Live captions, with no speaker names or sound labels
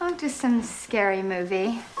to some scary movie.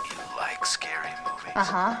 You like scary movies?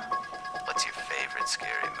 Uh-huh. What's your favorite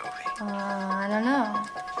scary movie? I don't know.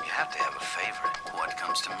 You have to have a favorite. What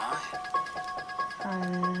comes to mind?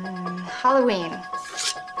 Halloween.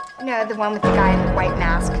 You know, the one with the guy in the white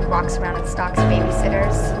mask who walks around and stalks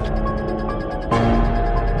babysitters.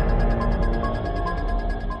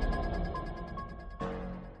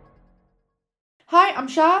 Hi, I'm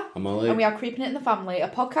Shah. I'm Ollie. And we are Creeping It in the Family, a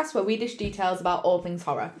podcast where we dish details about all things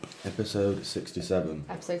horror. Episode 67.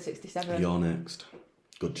 Episode 67. You're next.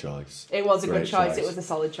 Good choice. It was a Great good choice. It was a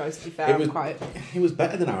solid choice, to be fair. It was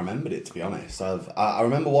better than I remembered it, to be honest. I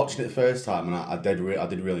remember watching it the first time and I did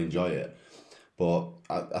really enjoy it. But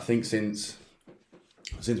I think since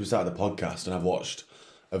we started the podcast and I've watched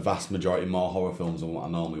a vast majority more horror films than what I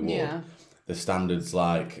normally would. Yeah. The standards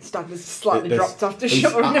Standards slightly dropped off the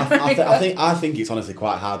show. I think it's honestly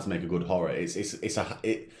quite hard to make a good horror. It's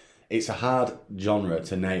a hard genre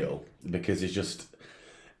to nail because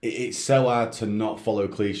it's so hard to not follow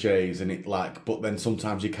cliches but then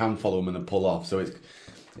sometimes you can follow them and pull off. So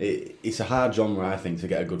it's a hard genre, I think, to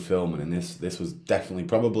get a good film in, and this was definitely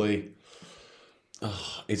probably.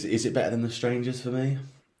 Is it better than The Strangers for me?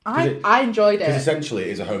 I enjoyed it. Because essentially it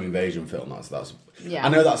is a home invasion film. That's yeah. I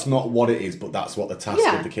know that's not what it is, but that's what the task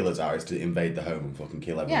of the killers is, to invade the home and fucking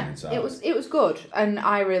kill everyone inside. It was good, and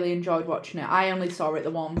I really enjoyed watching it. I only saw it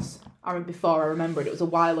the once. Before I remembered it was a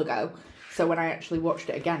while ago. So when I actually watched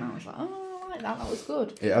it again, I was like, oh, I like that. That was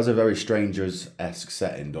good. It has a very Strangers-esque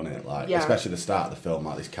setting, doesn't it? Especially the start of the film,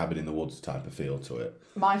 like this cabin in the woods type of feel to it.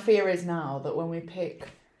 My fear is now that when we pick.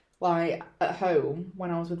 At home,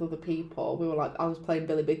 when I was with other people, I was playing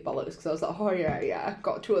Billy Big Bollocks because I was like, oh yeah, I've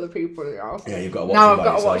got two other people in the house. Yeah, you've got to watch now I've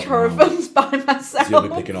got to watch horror films by myself. So you'll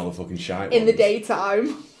be picking all the fucking shite in the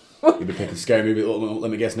daytime. You'll be picking Scary Movie,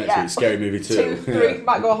 let me guess next week, Scary Movie 2. 2, 3,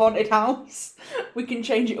 might go a Haunted House. We can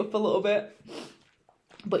change it up a little bit.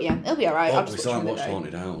 But yeah, it'll be alright. We still haven't watched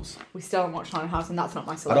Haunted House. We still haven't watched Haunted House, and that's not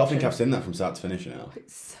my selection. I don't think I've seen that from start to finish now.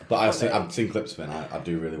 But I've seen clips of it, and I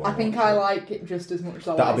do really want to watch it. I think I like it just as much as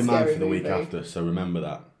I like That'll be mine for the movie. week after, so remember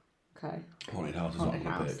that. Okay. Haunted House is not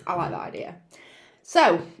my pick. I like that idea.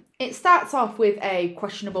 So, it starts off with a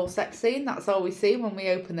questionable sex scene. That's all we see when we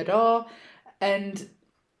open the door. And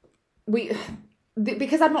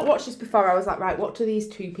because I'd not watched this before, I was like, right, what do these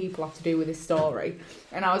two people have to do with this story?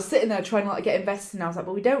 And I was sitting there trying to get invested, and I was like,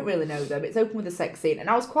 well, we don't really know them. It's open with a sex scene. And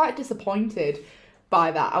I was quite disappointed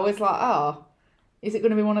by that. I was like, oh, is it going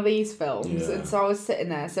to be one of these films? Yeah. And so I was sitting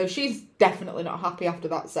there. So she's definitely not happy after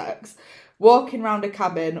that sex. Walking around a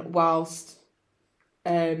cabin whilst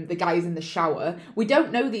the guy's in the shower. We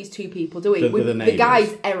don't know these two people, do we? The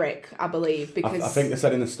guy's Eric, I believe. Because I think they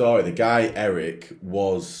said in the story, the guy, Eric,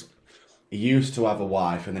 he used to have a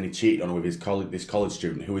wife, and then he cheated on her with this college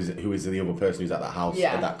student who is the other person who's at that house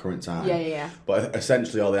at that current time. Yeah. But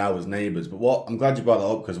essentially all they are was neighbours. But I'm glad you brought that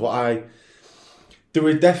up, because there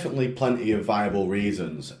were definitely plenty of viable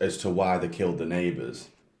reasons as to why they killed the neighbours,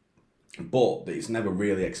 but it's never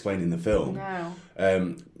really explained in the film. No.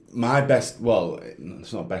 It's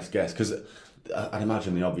not best guess, because I'd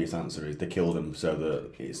imagine the obvious answer is they killed them so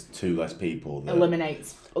that it's two less people.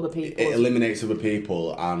 Eliminates other people. It eliminates other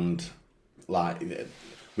people, and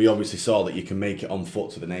we obviously saw that you can make it on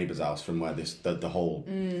foot to the neighbour's house from where the whole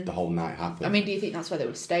night happened. I mean, do you think that's where they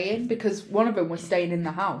were staying? Because one of them was staying in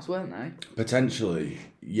the house, weren't they? Potentially,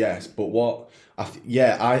 yes. But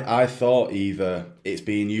I thought either it's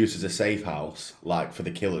being used as a safe house, for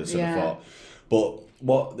the killers. I thought, but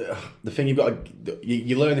what the thing you've got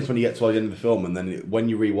you learn this when you get towards the end of the film, and then when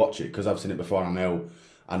you rewatch it, because I've seen it before, and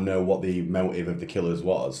I know what the motive of the killers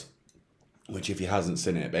was. Which, if he hasn't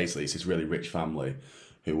seen it, basically it's this really rich family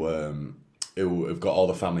who have got all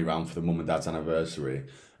the family round for the mum and dad's anniversary,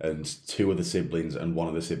 and two of the siblings and one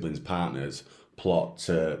of the siblings' partners plot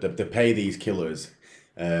to pay these killers.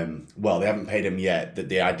 They haven't paid them yet.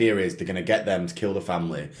 The idea is they're going to get them to kill the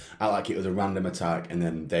family, act like it was a random attack, and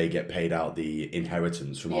then they get paid out the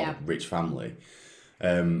inheritance from all the rich family.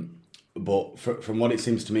 But from what it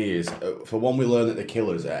seems to me is, for one, we learn that the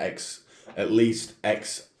killers are at least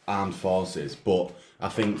ex-armed forces, but I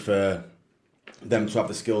think for them to have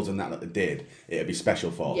the skills and that they did, it'd be special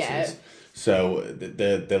forces. Yeah. So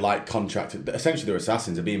they're contracted. Essentially, they're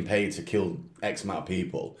assassins. They're being paid to kill X amount of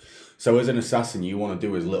people. So as an assassin, you want to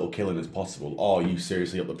do as little killing as possible, or you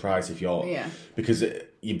seriously up the price if you're... Yeah. Because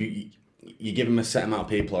you give them a set amount of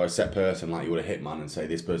people or a set person, like you would a hitman, and say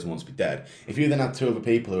this person wants to be dead. If you then had two other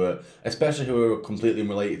people who are completely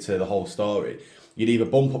unrelated to the whole story, you'd either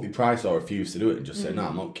bump up your price or refuse to do it and just say, no,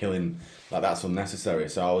 I'm not killing, that's unnecessary.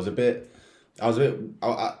 So I was a bit I was a bit.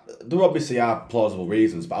 There obviously are plausible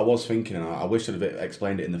reasons, but I was thinking, and I wish I'd have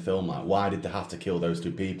explained it in the film. Like, why did they have to kill those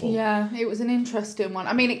two people? Yeah, it was an interesting one.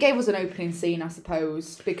 I mean, it gave us an opening scene, I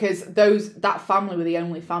suppose, because that family were the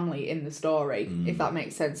only family in the story, if that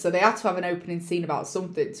makes sense. So they had to have an opening scene about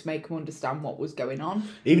something to make them understand what was going on.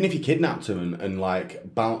 Even if you kidnapped them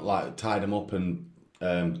and tied them up and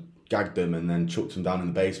gagged them and then chucked them down in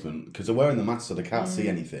the basement, because they're wearing the mask so they can't see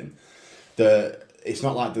anything. It's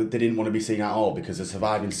not like they didn't want to be seen at all, because the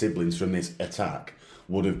surviving siblings from this attack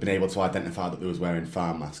would have been able to identify that they was wearing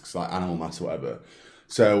farm masks, like animal masks or whatever.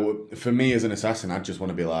 So for me as an assassin, I just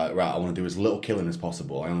want to be like, right, I want to do as little killing as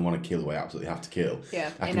possible. I only want to kill who I absolutely have to kill.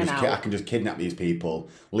 Yeah, I can just kidnap these people,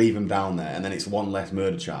 leave them down there, and then it's one less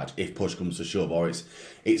murder charge if push comes to shove, or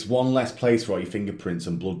it's one less place for all your fingerprints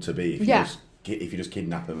and blood to be if you just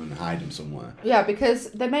kidnap them and hide them somewhere. Yeah,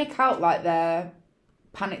 because they make out like they're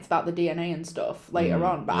panicked about the DNA and stuff later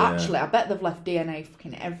on, but actually I bet they've left DNA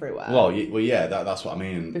fucking everywhere. Well, yeah, that's what I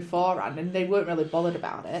mean. Beforehand, and they weren't really bothered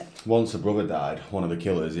about it. Once the brother died, one of the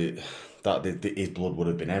killers, his blood would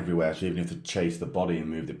have been everywhere. So even if they chased the body and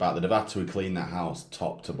moved it back, they'd have had to clean that house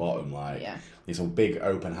top to bottom. It's a big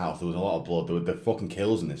open house. There was a lot of blood. The fucking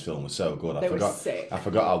kills in this film were so good. I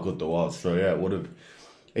forgot how good there was. So yeah, it would have.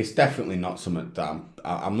 It's definitely not something that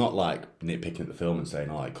I'm not like nitpicking at the film and saying,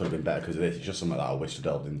 oh, it could have been better because of this. It's just something that I wish to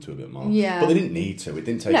delve into a bit more. Yeah. But they didn't need to. It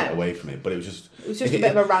didn't take it away from it. But it was just a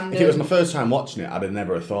bit of a random. If it was my first time watching it, I'd have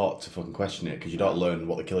never thought to fucking question it, because you don't learn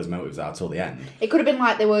what the killer's motives are till the end. It could have been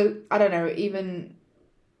like they were, I don't know, even.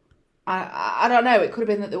 I don't know. It could have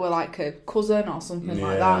been that they were like a cousin or something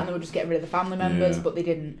like that, and they were just getting rid of the family members, but they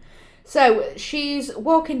didn't. So she's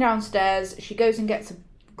walking downstairs. She goes and gets a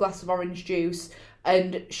glass of orange juice.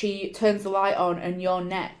 And she turns the light on, and You're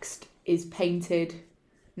Next is painted.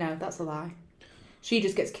 No, that's a lie. She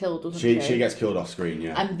just gets killed, doesn't she? She gets killed off screen,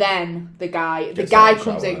 yeah. And then the guy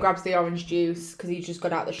comes in, grabs the orange juice because he's just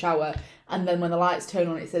got out of the shower. And then when the lights turn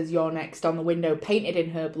on, it says You're Next on the window, painted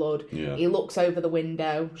in her blood. Yeah. He looks over the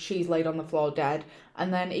window. She's laid on the floor dead.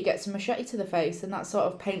 And then he gets a machete to the face, and that sort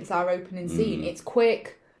of paints our opening scene. It's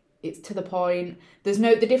quick. It's to the point.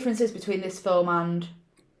 The differences between this film and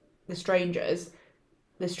The Strangers.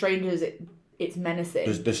 The Strangers, it's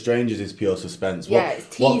menacing. The Strangers is pure suspense.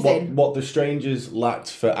 It's teasing. What The Strangers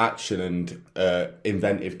lacked for action and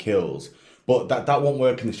inventive kills, but that won't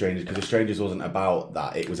work in The Strangers, because The Strangers wasn't about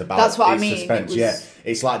that. It was about suspense.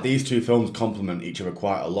 It's like these two films complement each other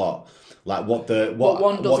quite a lot. Like what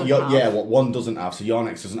one doesn't have. So You're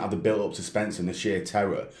Next doesn't have the built-up suspense and the sheer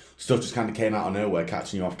terror. Stuff just kind of came out of nowhere,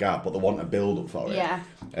 catching you off guard, but they want a build-up for it. Yeah.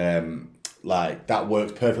 Like, that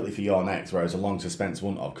works perfectly for You're Next, whereas a long suspense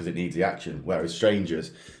wouldn't have, because it needs the action. Whereas Strangers,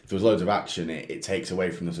 if there was loads of action, it takes away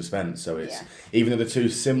from the suspense. So it's even though they're two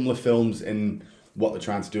similar films in what they're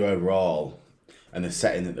trying to do overall and the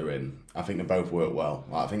setting that they're in, I think they both work well.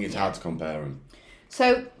 I think it's hard to compare them.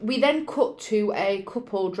 So we then cut to a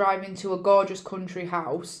couple driving to a gorgeous country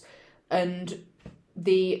house, and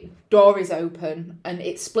the door is open, and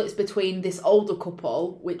it splits between this older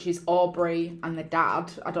couple, which is Aubrey and the dad.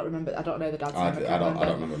 I don't know the dad's name. I don't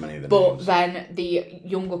remember many of the names. But then the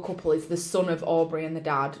younger couple is the son of Aubrey and the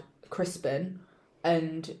dad, Crispin,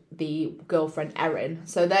 and the girlfriend, Erin.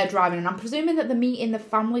 So they're driving, and I'm presuming that they're meeting the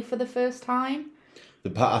family for the first time.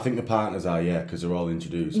 I think the partners are, because they're all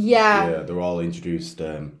introduced. Yeah, they're all introduced.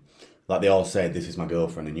 Like they all say, "This is my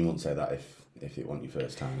girlfriend," and you wouldn't say that if it wasn't your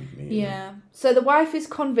first time meeting. Yeah. So the wife is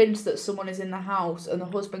convinced that someone is in the house, and the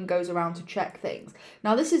husband goes around to check things.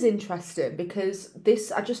 Now this is interesting, because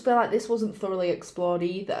I just feel like this wasn't thoroughly explored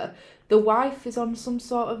either. The wife is on some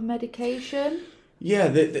sort of medication. Yeah.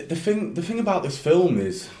 The thing about this film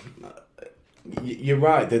is, you're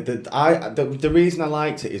right. The reason I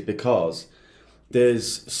liked it is because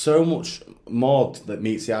there's so much more that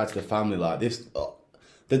meets the eye to the family like this.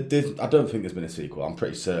 I don't think there's been a sequel. I'm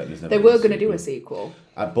pretty certain there's never. They were going to do a sequel,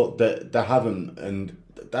 but they haven't. And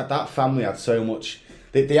that family had so much.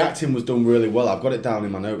 The acting was done really well. I've got it down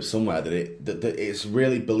in my notes somewhere that it's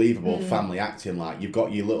really believable family acting. Like, you've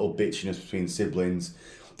got your little bitchiness between siblings.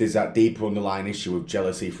 There's that deeper underlying issue of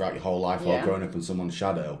jealousy throughout your whole life while growing up in someone's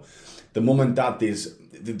shadow. The mum and dad,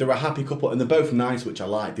 they're a happy couple, and they're both nice, which I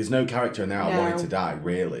like. There's no character in there I wanted to die,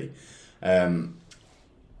 really.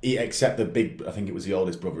 Except the big, I think it was the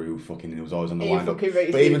oldest brother who was always on the wind up.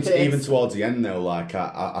 But even towards the end though, like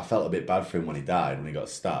I felt a bit bad for him when he died, when he got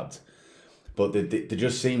stabbed. But they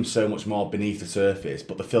just seem so much more beneath the surface.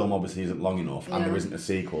 But the film obviously isn't long enough, and there isn't a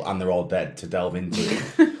sequel, and they're all dead to delve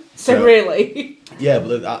into. So really. Yeah,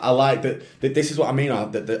 but I like that. This is what I mean.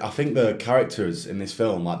 I think the characters in this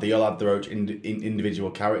film, like, they all had their own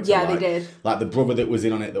individual character. Yeah, like, they did. Like the brother that was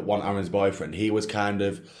in on it that won Aaron's boyfriend. He was kind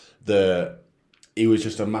of he was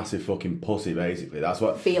just a massive fucking pussy, basically. That's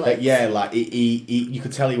what Felix. Yeah, like he you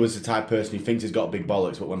could tell he was the type of person who thinks he's got big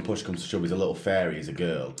bollocks, but when push comes to shove, he's a little fairy. He's a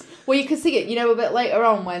girl. Well, you can see it, a bit later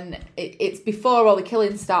on when it's before all the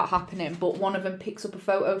killings start happening, but one of them picks up a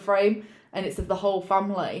photo frame and it's of the whole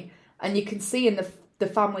family, and you can see in the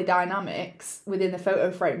family dynamics within the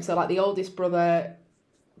photo frame. So, like, the oldest brother,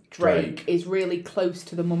 Drake, is really close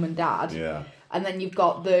to the mum and dad. Yeah. And then you've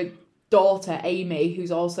got the daughter, Amy,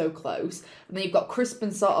 who's also close. And then you've got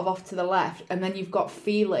Crispin sort of off to the left. And then you've got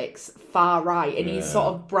Felix far right. And he's sort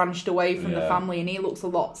of branched away from the family. And he looks a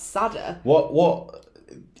lot sadder. What?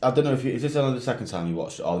 I don't know if is this only the second time you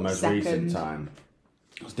watched it, or the most recent time?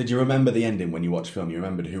 Did you remember the ending when you watched film? You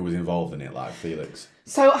remembered who was involved in it, like Felix?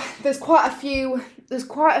 So there's quite a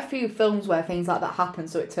few films where things like that happen.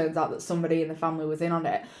 So it turns out that somebody in the family was in on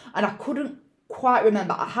it. And I couldn't quite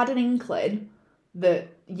remember. I had an inkling that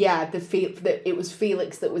that it was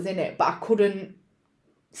Felix that was in it, but I couldn't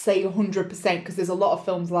say 100% because there's a lot of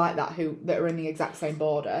films like that that are in the exact same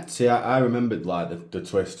border. See, I remembered, like, the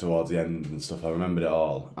twist towards the end and stuff. I remembered it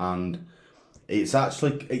all, and it's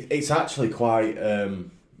actually quite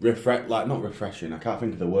not refreshing. I can't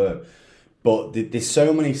think of the word, but there's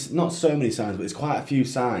not so many signs, but there's quite a few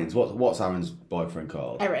signs. What's Aaron's boyfriend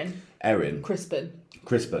called? Erin.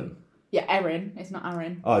 Crispin. Yeah, Erin. It's not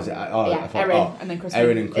Aaron. Oh, is it? Oh, yeah, Erin and then Crispin.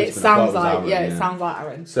 Erin and Crispin. It sounds like Aaron, it sounds like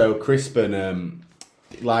Aaron. So Crispin,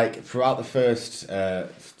 like, throughout the first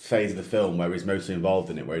phase of the film, where he's mostly involved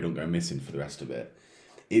in it, where he don't go missing for the rest of it,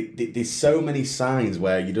 there's so many signs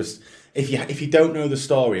where you just, if you don't know the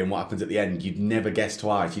story and what happens at the end, you'd never guess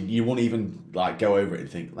twice. You won't even, like, go over it and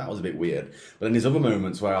think that was a bit weird. But then there's other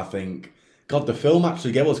moments where I think, God, the film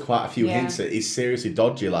actually gave us quite a few hints that he's seriously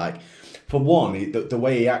dodgy. Like, for one, the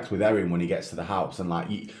way he acts with Erin when he gets to the house, and, like,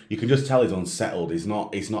 you can just tell he's unsettled. He's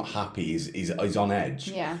not happy. He's on edge.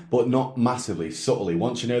 Yeah. But not massively, subtly.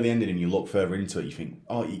 Once you know the ending and you look further into it, you think,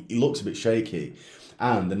 oh, he looks a bit shaky.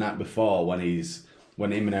 And the night before, when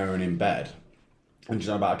him and Erin are in bed, and she's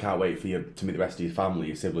like, I can't wait for you to meet the rest of your family,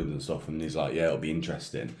 your siblings and stuff. And he's like, yeah, it'll be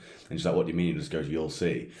interesting. And she's like, what do you mean? He just goes, you'll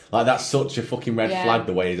see. Like, that's such a fucking red flag,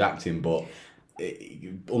 the way he's acting, but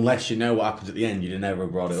unless you know what happens at the end, you'd never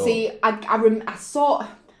have brought it up. See, I sort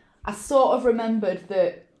of remembered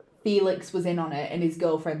that Felix was in on it and his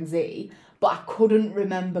girlfriend Z, but I couldn't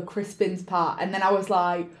remember Crispin's part. And then I was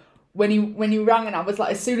like, when he rang, and I was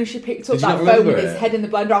like, as soon as she picked up that phone with his head in the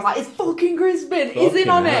blender, I was like, it's fucking Crispin. He's in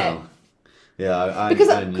on it. Yeah, because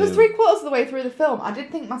 3/4 of the way through the film, I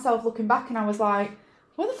did think myself looking back, and I was like,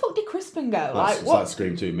 where the fuck did Crispin go? It's like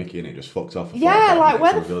Scream 2, Mickey, and it just fucked off. Yeah, like,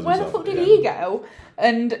 where the fuck did he go?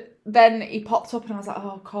 And then he popped up, and I was like,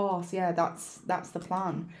 oh, of course, yeah, that's the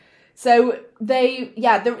plan. So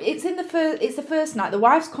it's the first night. The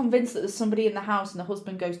wife's convinced that there's somebody in the house, and the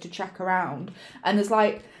husband goes to check around, and there's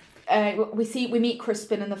like, we meet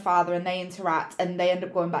Crispin and the father, and they interact, and they end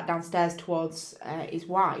up going back downstairs towards his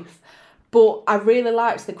wife. But I really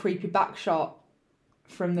liked the creepy back shot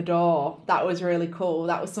from the door. That was really cool.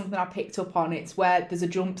 That was something I picked up on. It's where there's a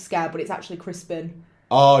jump scare, but it's actually Crispin.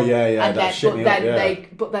 Oh, yeah, and that shit me up, yeah.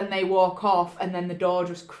 But then they walk off, and then the door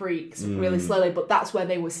just creaks really slowly, but that's where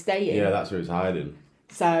they were staying. Yeah, that's where he's hiding.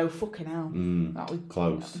 So, fucking hell. That was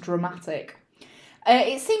close. Dramatic.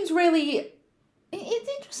 It seems really...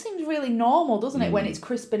 It just seems really normal, doesn't it, when it's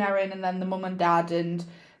Crispin, Erin, and then the mum and dad, and...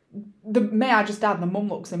 May I just add, the mum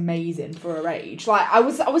looks amazing for her age. Like, I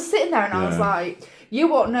was sitting there and I was like, you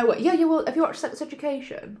won't know what... Yeah, you will. Have you watched Sex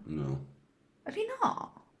Education? No. Have you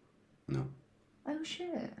not? No. Oh,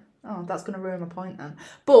 shit. Oh, that's going to ruin my point then.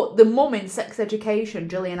 But the mum in Sex Education,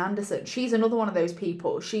 Gillian Anderson, she's another one of those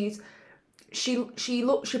people. She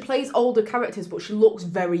plays older characters, but she looks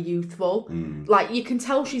very youthful. Like, you can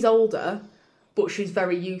tell she's older, but she's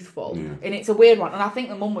very youthful. Yeah. And it's a weird one. And I think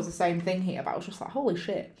the mum was the same thing here, but I was just like, holy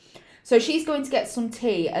shit. So she's going to get some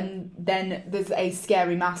tea, and then there's a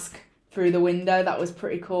scary mask through the window. That was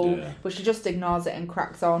pretty cool. Yeah. But she just ignores it and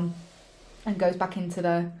cracks on and goes back into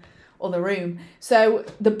the other room. So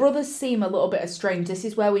the brothers seem a little bit estranged. This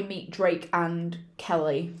is where we meet Drake and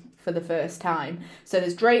Kelly for the first time. So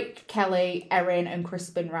there's Drake, Kelly, Erin, and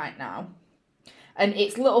Crispin right now. And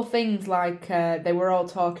it's little things like they were all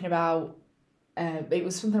talking about... it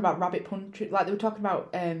was something about rabbit punch. Like, they were talking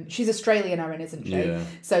about... she's Australian, Erin, isn't she? Yeah.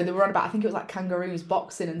 So they were on about... I think it was like kangaroos,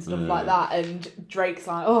 boxing and stuff like that. And Drake's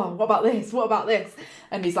like, oh, what about this? What about this?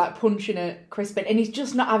 And he's like punching at Crispin. And he's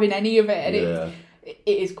just not having any of it. And it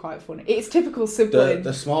is quite funny. It's typical sibling.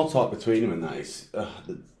 The small talk between them and that is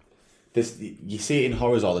this. You see it in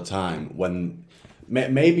horrors all the time when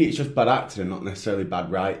maybe it's just bad acting and not necessarily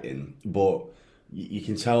bad writing, but you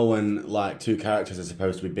can tell when like two characters are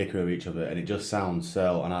supposed to be bickering with each other, and it just sounds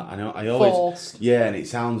so. And I always forced. Yeah, and it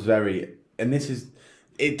sounds very. And this is.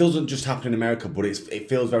 It doesn't just happen in America, but it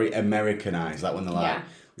feels very Americanized, like when they're like.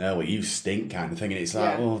 Oh, well, you stink kind of thing, and it's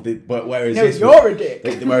like, but whereas no, this you're a dick.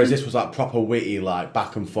 Whereas this was like proper witty, like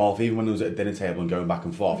back and forth, even when it was at a dinner table and going back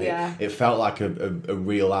and forth. It felt like a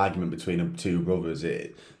real argument between two brothers.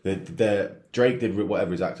 The Drake did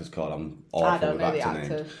whatever his actor's called. I'm awful with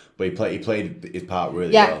actor names, but he played his part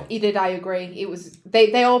really well. Yeah, he did. I agree. It was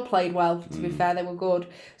they all played well. To be fair, they were good.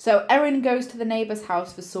 So Erin goes to the neighbour's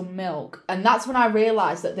house for some milk, and that's when I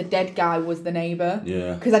realised that the dead guy was the neighbour.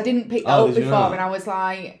 Yeah, because I didn't pick that up before, and I was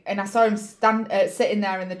like, and I saw him sitting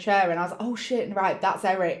there in the chair, and I was like, oh shit, right, that's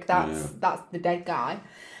Eric. That's the dead guy.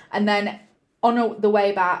 And then on the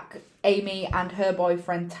way back, Amy and her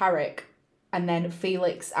boyfriend Tarek, and then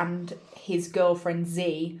Felix and his girlfriend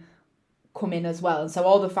Z come in as well. And so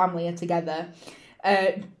all the family are together.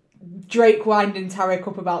 Drake winding Tarek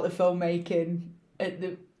up about the filmmaking at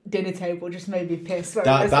the dinner table just made me pissed.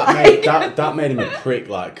 That made him a prick,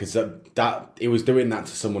 like, because that he was doing that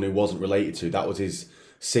to someone who wasn't related to. That was his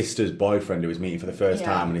sister's boyfriend who was meeting for the first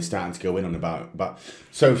time, and he's starting to go in on about.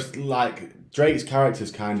 So, like, Drake's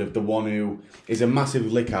character's kind of the one who is a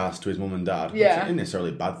massive lick ass to his mum and dad. Yeah. Which isn't necessarily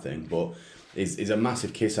a bad thing, but is a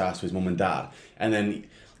massive kiss ass to his mum and dad. And then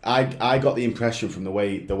I got the impression from the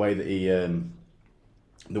way that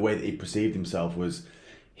he perceived himself was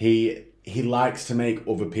he likes to make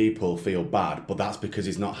other people feel bad, but that's because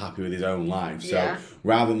he's not happy with his own life. So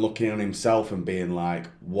rather than looking on himself and being like,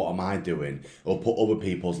 what am I doing? Or put other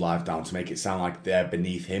people's life down to make it sound like they're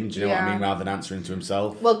beneath him. Do you know what I mean? Rather than answering to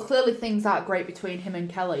himself. Well, clearly things aren't great between him and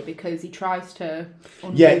Kelly because he tries to...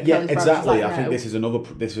 exactly. I think this is another...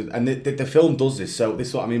 And the film does this. So this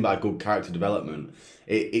is what I mean by good character development.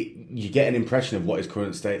 You get an impression of what his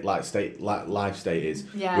current life state is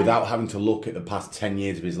without having to look at the past 10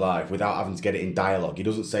 years of his life, without having to get it in dialogue. He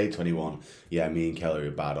doesn't say to anyone, me and Kelly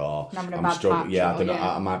are bad, or I'm struggling,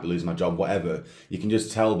 I might be losing my job, whatever. You can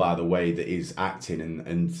just tell by the way that he's acting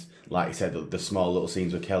and like I said, the small little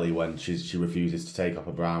scenes with Kelly when she refuses to take off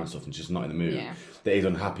her bra and stuff and she's not in the mood. Yeah. That he's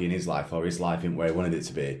unhappy in his life, or his life isn't where he wanted it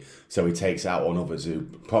to be. So he takes out on others who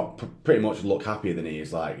pretty much look happier than he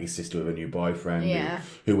is, like his sister with a new boyfriend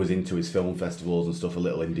who was into his film festivals and stuff, a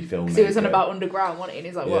little indie film. He was on about Underground, wasn't he? And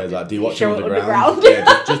he's like, what? He's like, do you watch Underground?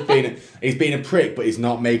 He's being a prick, but he's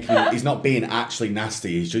not being actually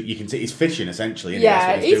nasty. You can see he's fishing essentially.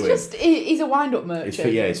 He's a wind-up merchant.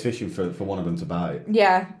 He's fishing for one of them to buy.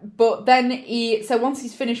 Yeah, but then once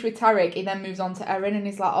he's finished with Tarek, he then moves on to Erin, and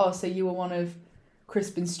he's like, oh, so you were one of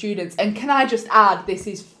Crispin's students. And can I just add, this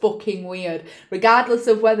is fucking weird. Regardless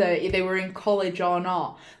of whether they were in college or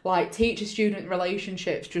not, like, teacher-student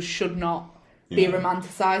relationships just should not be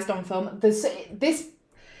romanticised on film.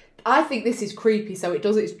 I think this is creepy, so it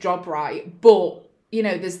does its job right, but, you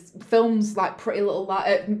know, there's films like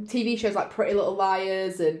TV shows like Pretty Little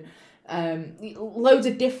Liars and loads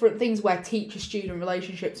of different things where teacher-student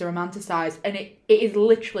relationships are romanticised, and it is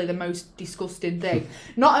literally the most disgusting thing.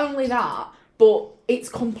 Not only that, but it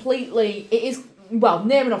is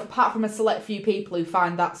near enough, apart from a select few people who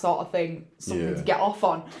find that sort of thing something to get off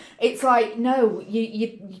on. It's like, no,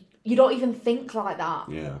 you don't even think like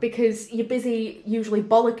that because you're busy usually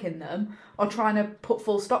bollocking them or trying to put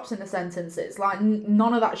full stops in the sentences. Like,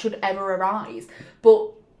 none of that should ever arise.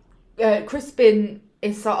 But Crispin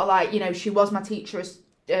is sort of like, you know, she was my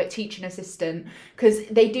teaching assistant, because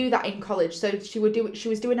they do that in college. So she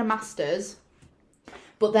was doing a master's.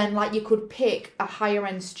 But then, like, you could pick a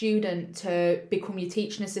higher-end student to become your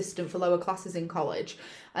teaching assistant for lower classes in college.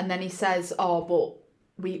 And then he says, oh, but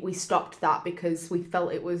we stopped that because we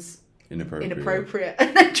felt it was inappropriate.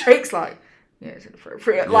 And then Drake's like, yeah, it's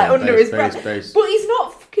inappropriate, under his breath. But he's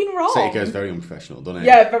not fucking wrong. So he goes very unprofessional, doesn't he?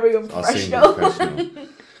 Yeah, very unprofessional.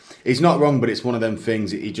 He's not wrong, but it's one of them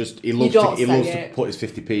things. He loves to put his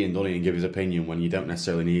 50p in, doesn't he, and give his opinion when you don't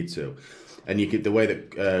necessarily need to. And you get the way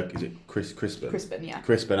that is it Crispin? Crispin, yeah.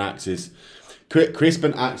 Crispin acts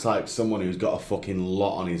like someone who's got a fucking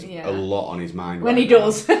lot on his mind. When he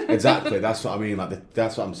does. Exactly. That's what I mean. Like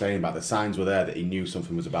that's what I'm saying about the signs were there that he knew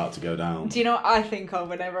something was about to go down. Do you know what I think of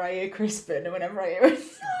whenever I hear Crispin and whenever I hear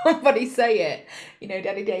somebody say it? You know,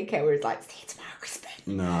 Daddy Daycare, where it's like, see you tomorrow, Crispin.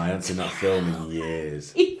 No, I haven't seen that film in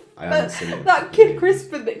years. I haven't seen it. That kid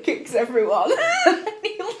Crispin that kicks everyone. And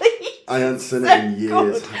he leaves. I haven't seen it in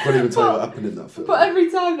years. I can't even tell you what happened in that film. But every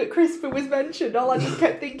time that Crispin was mentioned, all I just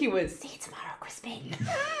kept thinking was, see you tomorrow, Crispin. spin.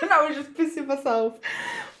 And I was just pissing myself.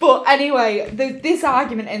 But anyway, this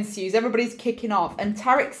argument ensues. Everybody's kicking off. And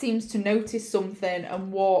Tarek seems to notice something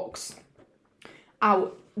and walks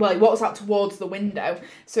out. Well, he walks out towards the window.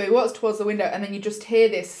 So he walks towards the window and then you just hear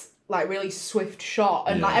this like really swift shot.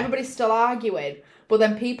 And like everybody's still arguing. But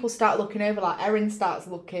then people start looking over, like Erin starts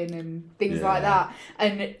looking and things like that.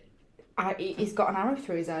 And he's got an arrow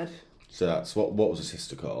through his head. So that's what was the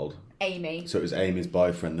sister called? Amy. So it was Amy's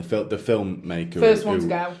boyfriend, the filmmaker. First one to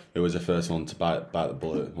go. Who was the first one to bite the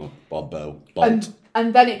bullet, or bolt.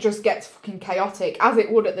 And then it just gets fucking chaotic, as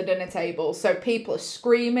it would at the dinner table. So people are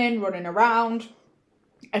screaming, running around.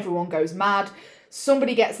 Everyone goes mad.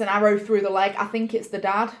 Somebody gets an arrow through the leg. I think it's the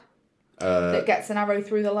dad that gets an arrow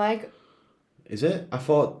through the leg. Is it? I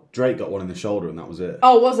thought Drake got one in the shoulder and that was it.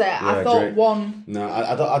 Oh, was it? Yeah, I thought Drake. one... No,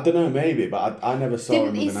 I don't know, maybe, but I never saw him.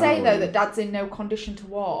 Didn't he say, though, that Dad's in no condition to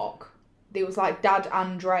walk? It was like Dad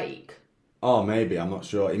and Drake. Oh, maybe. I'm not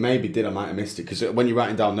sure. He maybe did. I might have missed it. Because when you're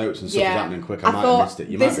writing down notes and stuff is happening quick, I might have missed it.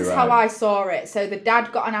 You might be right. This is how I saw it. So the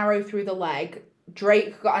dad got an arrow through the leg.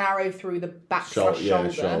 Drake got an arrow through the back shoulder.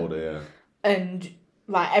 Yeah. And...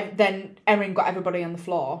 like then Erin got everybody on the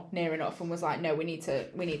floor near enough and was like, no, we need to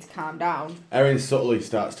calm down. Erin subtly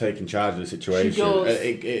starts taking charge of the situation. She does.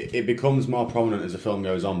 It becomes more prominent as the film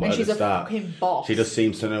goes on, but and at she's the start, a fucking boss. she just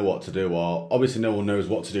seems to know what to do. Or obviously, no one knows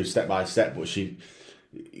what to do step by step. But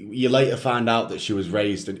you later find out that she was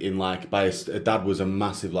raised in like by her dad was a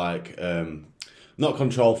massive like not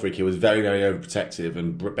control freak. He was very very overprotective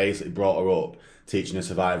and basically brought her up teaching her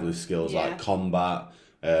survivalist skills like combat.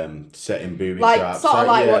 Setting booby traps, sort of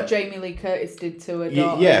like what Jamie Lee Curtis did to her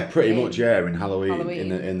daughter. Yeah, pretty much. Yeah, in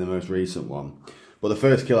Halloween. in the most recent one. But the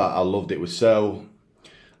first kill, I loved it. Was so.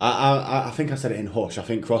 I think I said it in Hush. I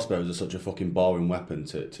think crossbows are such a fucking boring weapon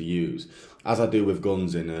to use, as I do with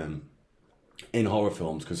guns in horror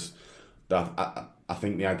films, because I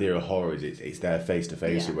think the idea of horror is it's there face to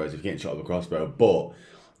face, whereas if you get shot with a crossbow, but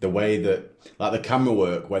the way that like the camera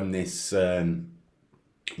work when this.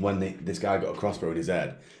 This guy got a crossbow in his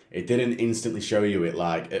head, it didn't instantly show you it.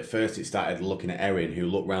 Like at first, it started looking at Erin, who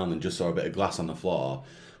looked round and just saw a bit of glass on the floor.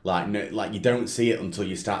 Like you don't see it until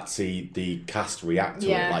you start to see the cast react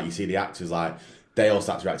to it. Like you see the actors, like they all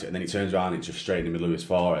start to react to it, and then he turns around and it's just straight in the middle of his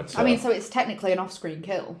forehead. So. I mean, so it's technically an off-screen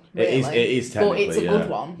kill. Really. It is technically, but it's a good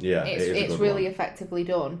one. Yeah, it's really effectively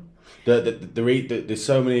done. There's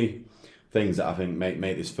so many things that I think make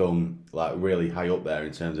this film like really high up there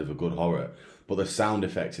in terms of a good horror. But the sound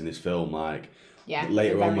effects in this film, like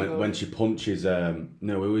later on when she punches,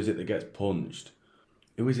 who is it that gets punched?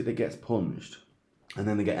 Who is it that gets punched? And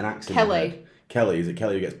then they get an axe in the head. Kelly, is it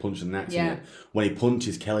Kelly who gets punched in the axe in the head? When he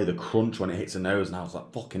punches Kelly, the crunch when it hits her nose, and I was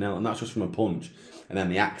like, fucking hell, and that's just from a punch. And then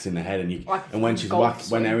the axe in the head, and when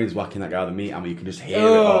Erin's whacking that guy with the meat hammer, you can just hear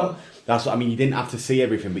it all. That's what I mean. You didn't have to see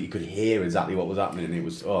everything, but you could hear exactly what was happening, and it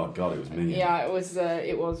was it was minging. Yeah, it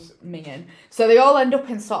was minging. So they all end up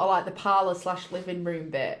in sort of like the parlour / living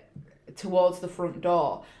room bit towards the front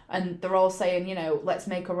door, and they're all saying, let's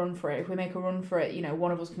make a run for it. If we make a run for it,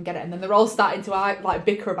 one of us can get it. And then they're all starting to like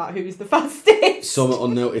bicker about who's the fastest. Something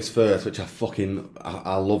unnoticed first, which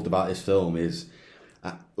I loved about this film is.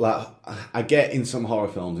 I get in some horror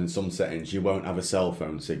films, in some settings, you won't have a cell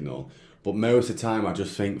phone signal. But most of the time, I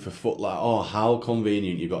just think how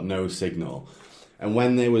convenient you've got no signal. And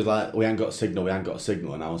when they was like, we ain't got a signal,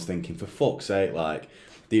 and I was thinking, for fuck's sake, like,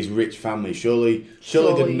 these rich families surely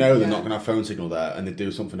didn't know they're not going to have phone signal there, and they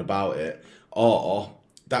do something about it. Or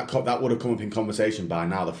that would have come up in conversation by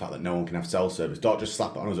now, the fact that no one can have cell service. Don't just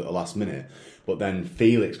slap it on us at the last minute. But then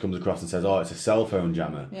Felix comes across and says, "Oh, it's a cell phone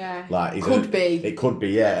jammer." Yeah, like it could be,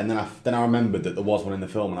 yeah. And then I remembered that there was one in the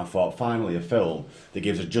film, and I thought, finally, a film that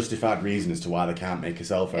gives a justified reason as to why they can't make a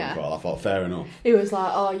cell phone call. I thought, fair enough. It was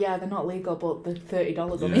like, oh yeah, they're not legal, but they're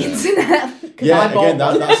 $30 on the internet. Yeah, again,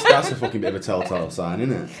 that's a fucking bit of a telltale sign,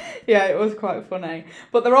 isn't it? Yeah, it was quite funny.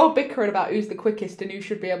 But they're all bickering about who's the quickest and who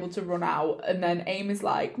should be able to run out. And then Amy's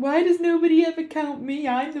like, why does nobody ever count me?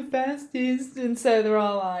 I'm the fastest. And so they're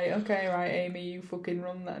all like, okay, right, Amy, you fucking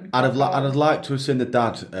run then. I'd have liked to have seen the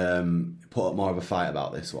dad put up more of a fight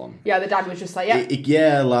about this one. Yeah, the dad was just like,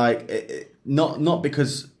 not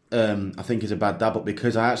because I think he's a bad dad, but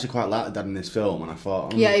because I actually quite like the dad in this film, and I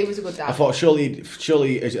thought... he was a good dad. I thought surely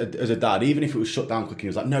as a dad, even if it was shut down quickly, he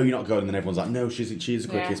was like, no, you're not going, and then everyone's like, no, she's the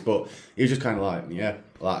quickest, but he was just kind of like, yeah,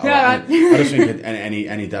 Like, Yeah. I just think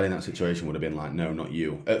any dad in that situation would have been like, no, not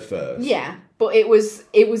you at first. Yeah, but it was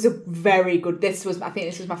a very good. I think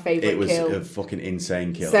this was my favourite It was kill. a fucking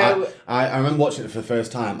insane kill. So- I remember watching it for the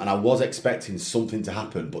first time, and I was expecting something to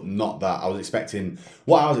happen, but not that.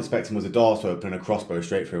 What I was expecting was a door to open and a crossbow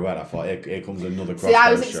straight through her head. I thought, here comes another crossbow See,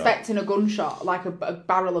 I was shot. expecting a gunshot, like a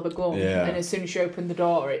barrel of a gun, Yeah. and as soon as she opened the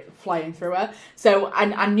door, it flying through her. So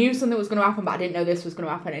I knew something was going to happen, but I didn't know this was going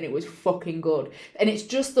to happen, and it was fucking good. And it's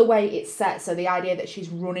just the way it's set, so the idea that she's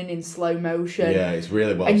running in slow motion. Yeah, it's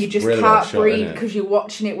really well. And you just really can't well shot, breathe innit? because you're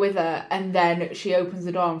watching it with her, and then she opens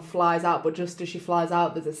the door and flies out. But just as she flies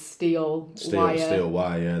out, there's a steel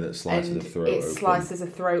wire, yeah, that slices and the throat. it open. slices her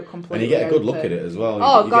throat completely. And you get a good look open. at it as well.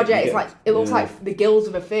 Oh You god, get- yeah, you it's get- like it looks yeah. like the gills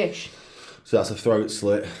of a fish. So that's a throat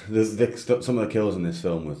slit. Some of the kills in this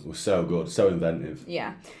film were so good, so inventive.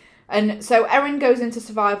 Yeah. And so Erin goes into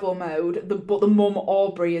survival mode, but the mum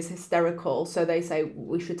Aubrey is hysterical. So they say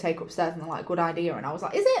we should take upstairs, and they're like, good idea. And I was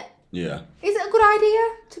like, is it? Yeah, Is it a good idea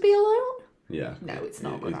to be alone? yeah. No, it's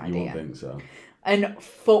not a good You idea. won't think so. And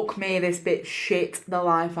fuck me, this bit shit the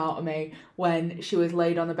life out of me when she was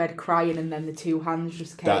laid on the bed crying, and then the two hands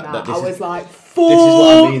just came out. I was like, fuck. This is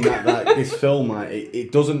what I mean. That this film, like,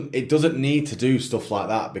 it doesn't need to do stuff like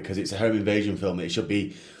that because it's a home invasion film. It should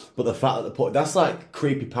be, but the fact that that's like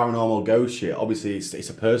creepy paranormal ghost shit. Obviously, it's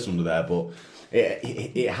a person under there, but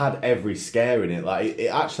it had every scare in it. Like it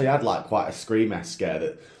actually had like quite a scream-esque scare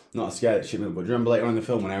that. Not a scare that shit me, but do you remember later on in the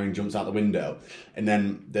film when Erin jumps out the window and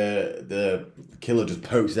then the killer just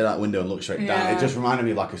pokes it out the window and looks straight down? Yeah. It just reminded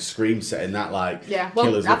me of like a scream set in that, like, Yeah, well,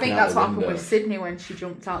 killer's I looking think out that's the what happened window. with Sydney when she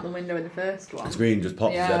jumped out the window in the first one. Scream just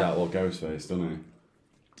pops his head Yeah. out, what Ghostface, doesn't he?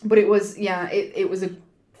 But it was, it was a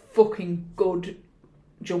fucking good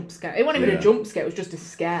jump scare. It wasn't even Yeah. a jump scare, it was just a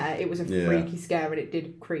scare. It was a Yeah. freaky scare and it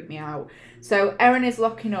did creep me out. So Erin is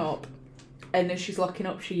locking up, and as she's locking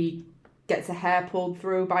up, she gets her hair pulled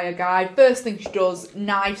through by a guy. First thing she does,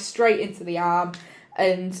 knife straight into the arm,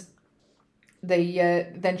 and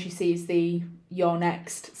then she sees the "You're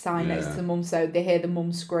next" sign next to the mum. So they hear the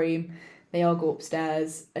mum scream. They all go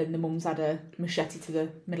upstairs, and the mum's had a machete to the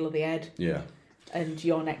middle of the head. Yeah. And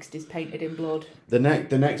 "You're next" is painted in blood. The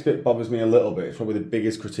next bit bothers me a little bit. It's probably the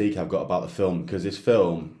biggest critique I've got about the film, because this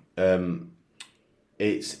film,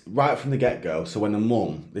 it's right from the get-go. So when the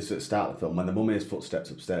mum, this is at the start of the film, when the mum hears footsteps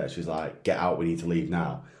upstairs, she's like, get out, we need to leave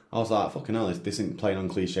now. I was like, fucking hell, this isn't playing on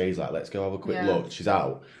cliches, like, let's go have a quick look. She's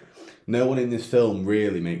out. No one in this film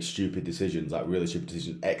really makes stupid decisions, like really stupid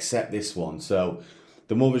decisions, except this one. So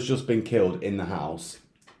the mother's just been killed in the house.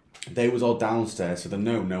 They was all downstairs, so they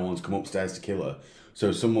know no one's come upstairs to kill her.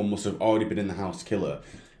 So someone must have already been in the house to kill her.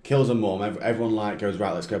 Kills her mum, everyone like goes,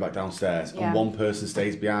 right, let's go back downstairs. Yeah. And one person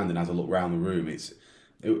stays behind and has a look around the room.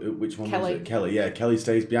 Which one Kelly. was it? Kelly, yeah. Kelly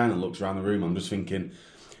stays behind and looks around the room. I'm just thinking,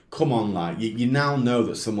 come on, like, you now know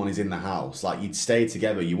that someone is in the house. Like, you'd stay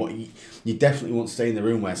together. You definitely won't stay in the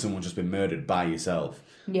room where someone's just been murdered by yourself.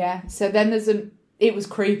 Yeah. So then it was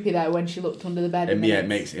creepy though when she looked under the bed. And yeah, it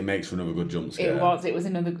makes for another good jump scare. It was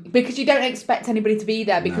another, because you don't expect anybody to be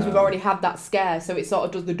there because we've already had that scare, so it sort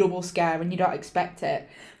of does the double scare and you don't expect it.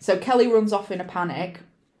 So Kelly runs off in a panic,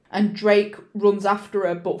 and Drake runs after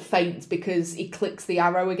her but faints because he clicks the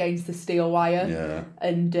arrow against the steel wire. Yeah.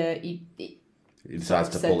 And he decides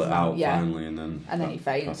to pull it out finally, and then he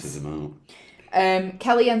faints. passes him out.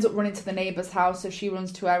 Kelly ends up running to the neighbour's house, so she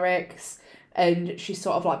runs to Eric's, and she's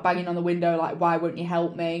sort of like banging on the window like, why won't you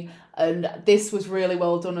help me? And this was really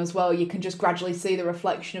well done as well. You can just gradually see the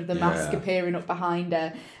reflection of the mask appearing up behind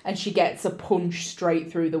her, and she gets a punch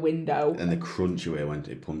straight through the window. And the crunchy way when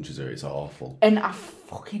it punches her, it's awful. And I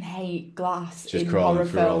fucking hate glass Just in crawling horror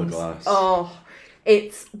through all the films. glass. Oh,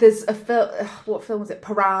 there's a film. What film was it?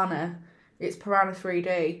 Piranha. It's Piranha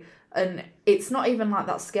 3D, and it's not even like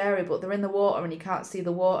that scary. But they're in the water and you can't see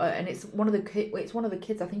the water, and it's one of the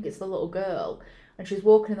kids. I think it's the little girl, and she's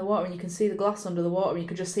walking in the water, and you can see the glass under the water, and you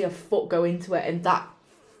can just see her foot go into it, and that.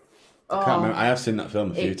 I can't remember. I have seen that film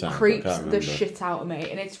a few times. It creeps the shit out of me,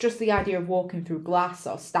 and it's just the idea of walking through glass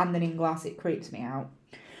or standing in glass. It creeps me out.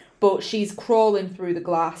 But she's crawling through the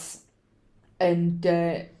glass, and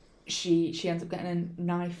she ends up getting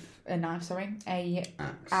a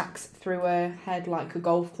axe through her head like a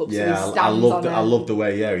golf club. Yeah, so he I stands love the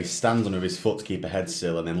way. He stands on his foot to keep her head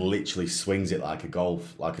still, and then literally swings it like a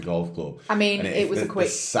golf club. I mean, And it was a quick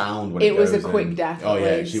the sound when it was a goes quick in. death. Oh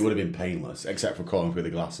yeah, Liz. she would have been painless except for crawling through the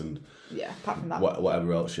glass and apart from that,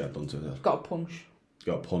 whatever else she had done to her. got a punch.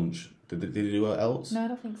 Got a punch. Did he do what else? No, I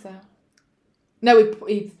don't think so. No,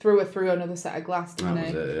 he threw her through another set of glass, didn't That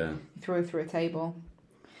he? was it. Yeah. He threw her through a table.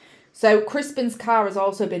 So Crispin's car has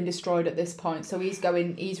also been destroyed at this point. So he's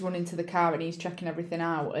running to the car and he's checking everything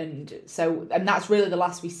out. And that's really the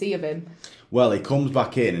last we see of him. Well, he comes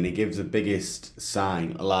back in and he gives the biggest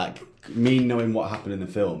sign. Like, me knowing what happened in the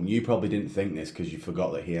film, you probably didn't think this because you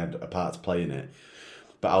forgot that he had a part to play in it.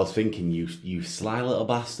 But I was thinking, you sly little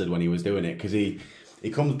bastard when he was doing it. Because he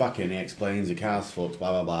comes back in, he explains the car's fucked,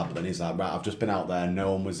 blah, blah, blah. But then he's like, right, I've just been out there,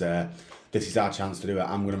 no one was there. This is our chance to do it.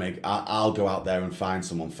 I'll go out there and find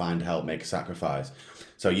someone, find help, make a sacrifice.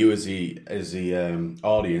 So you as the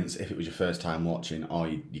audience, if it was your first time watching or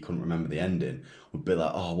you couldn't remember the ending, would be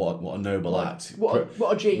like, oh, what a noble act. What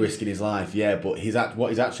a G. Risking his life, yeah. But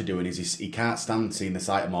what he's actually doing is he can't stand seeing the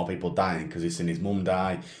sight of more people dying because he's seen his mum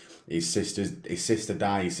die, his sister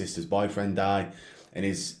die, his sister's boyfriend die, and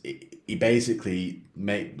he basically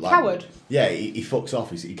coward. Yeah, he fucks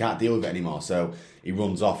off. He can't deal with it anymore, so he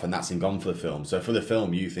runs off, and that's him gone for the film. So for the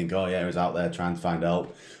film, you think, oh yeah, he's out there trying to find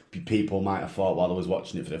help. People might have thought while I was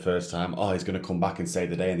watching it for the first time, oh, he's going to come back and save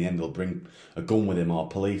the day. In the end, he'll bring a gun with him or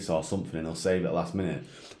police or something, and he'll save it at the last minute.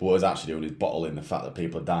 But what he's actually doing is bottling the fact that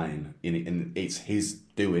people are dying, and it's his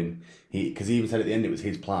doing. Because he even said at the end it was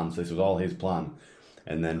his plan, so this was all his plan.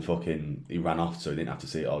 And then fucking he ran off, so he didn't have to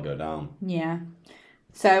see it all go down. Yeah.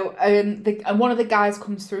 So and one of the guys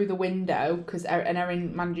comes through the window and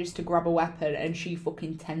Erin manages to grab a weapon and she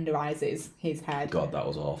fucking tenderizes his head. God, that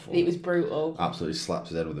was awful. It was brutal. Absolutely slaps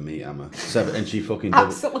his head with a meat hammer. And she fucking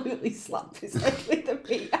absolutely slaps his head with a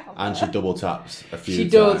meat hammer. And she double taps a few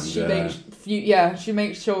times. She does. She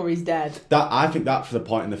makes sure he's dead. I think that for the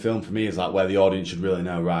point in the film for me is like where the audience should really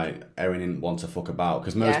know, right? Erin didn't want to fuck about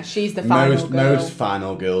because she's the final girl. Most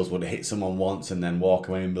final girls would hit someone once and then walk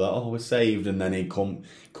away and be like, oh, we're saved, and then he comes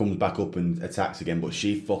back up and attacks again, but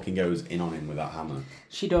she fucking goes in on him with that hammer.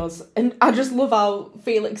 She does. And I just love how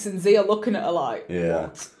Felix and Z are looking at her like, yeah.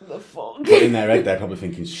 What the fuck? But in their head, they're probably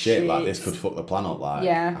thinking, shit, like this could fuck the plan up, like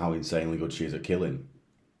how insanely good she is at killing.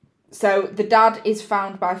 So the dad is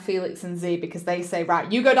found by Felix and Z because they say,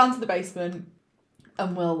 right, you go down to the basement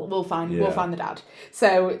and we'll find the dad.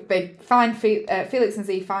 So they find Felix and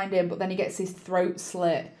Z find him, but then he gets his throat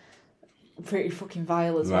slit. Pretty fucking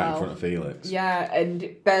vile as well. Right in front of Felix. Yeah,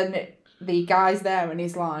 and then the guy's there and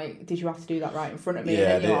he's like, did you have to do that right in front of me?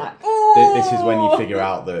 Yeah, and then you're like, oh! This is when you figure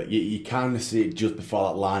out that you kind of see it just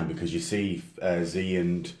before that line because you see Z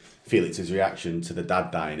and Felix's reaction to the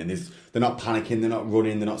dad dying, and they're not panicking, they're not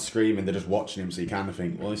running, they're not screaming, they're just watching him, so you kind of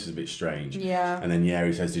think, well, this is a bit strange. Yeah. And then,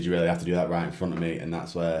 he says, did you really have to do that right in front of me? And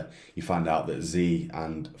that's where you find out that Z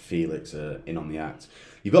and Felix are in on the act.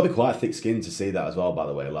 You've got to be quite thick-skinned to see that as well, by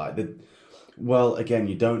the way. Like, well, again,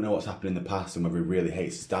 you don't know what's happened in the past and whether he really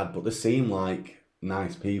hates his dad, but they seem like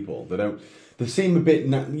nice people. They seem a bit,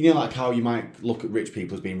 like how you might look at rich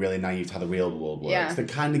people as being really naive to how the real world works. Yeah. They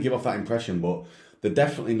kind of give off that impression, but they're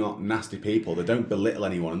definitely not nasty people. They don't belittle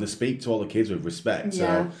anyone, and they speak to all the kids with respect.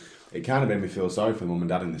 Yeah. So it kind of made me feel sorry for the mum and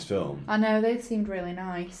dad in this film. I know, they seemed really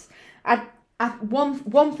nice.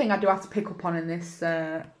 One thing I do have to pick up on in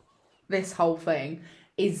this whole thing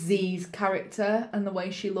is Z's character and the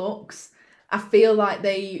way she looks. I feel like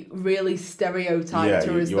they really stereotyped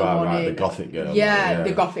her as the one right, the gothic girl. Yeah,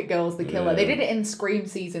 the gothic girl's the killer. Yeah. They did it in Scream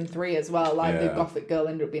season 3 as well. The gothic girl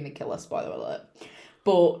ended up being the killer. Spoiler alert.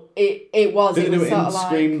 But it was. Did it they was do it sort in of like,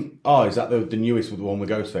 Scream? Oh, is that the newest with the one with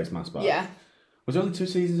Ghostface mask back? Yeah. Was there only 2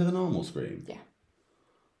 seasons of the normal Scream? Yeah.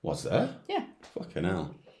 Was there? Yeah. Fucking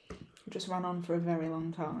hell. It just ran on for a very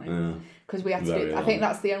long time. Because we had to do. I think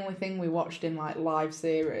that's the only thing we watched in live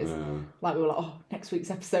series. Like we were like, oh, next week's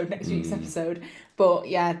episode. But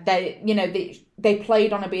yeah, they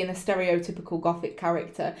played on her being a stereotypical gothic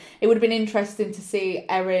character. It would have been interesting to see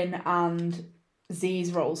Erin and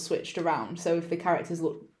Z's roles switched around. So if the characters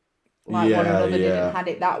looked like one another, didn't had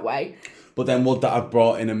it that way. But then would that have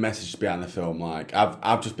brought in a message behind the film? Like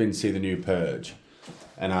I've just been to see the new Purge.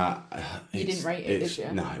 And you didn't rate it, did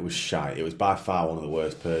you? No, it was shite. It was by far one of the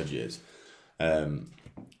worst Purges. And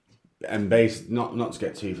not to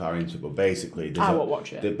get too far into it, but basically, I won't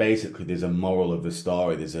watch it. Basically, there's a moral of the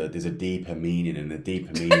story. There's a deeper meaning, and the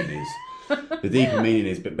deeper meaning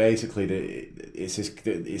is but basically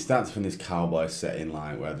it starts from this cowboy setting,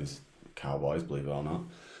 where there's cowboys, believe it or not.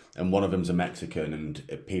 And one of them's a Mexican, and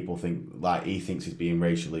people think he thinks he's being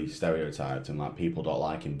racially stereotyped, and people don't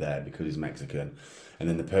like him there because he's Mexican. And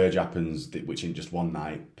then the Purge happens, which in just one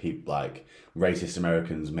night, people racist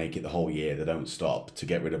Americans make it the whole year. They don't stop to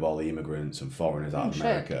get rid of all the immigrants and foreigners out of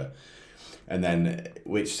America. And then,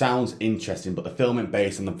 which sounds interesting, but the film ain't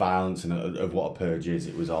based on the violence and of what a Purge is.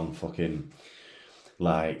 It was on fucking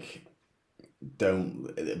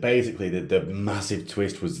don't. Basically, the massive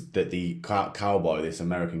twist was that the cowboy, this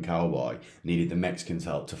American cowboy, needed the Mexicans'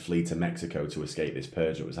 help to flee to Mexico to escape this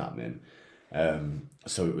purge that was happening.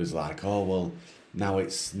 So it was like, oh well, now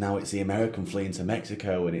it's the American fleeing to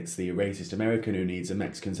Mexico, and it's the racist American who needs the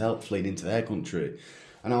Mexicans' help fleeing into their country.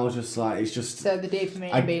 And I was just like, it's just... So the deep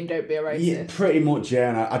meaning being don't be a racist. Yeah, pretty much, yeah.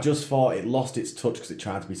 And I just thought it lost its touch because it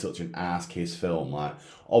tried to be such an ass-kiss film. Like,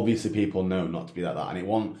 obviously people know not to be like that. And it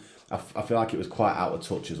won... I feel like it was quite out of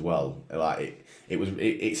touch as well. Like,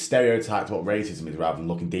 it stereotyped what racism is rather than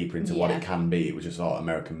looking deeper into what it can be. It was just, oh,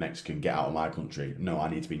 American, Mexican, get out of my country. No, I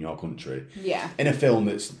need to be in your country. Yeah. In a film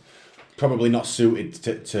that's probably not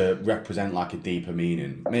suited to represent, like, a deeper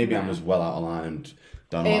meaning. Maybe I'm just well out of line and...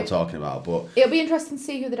 don't know what I'm talking about, but... It'll be interesting to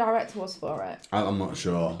see who the director was for it. I'm not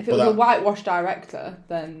sure. If it was a whitewashed director,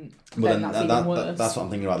 then that's even worse. That's what I'm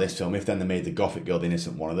thinking about this film. If then they made the Gothic girl the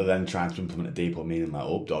innocent one, they're then trying to implement a deeper meaning like,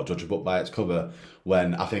 oh, don't judge a book by its cover,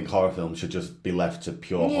 when I think horror films should just be left to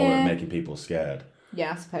pure horror and making people scared.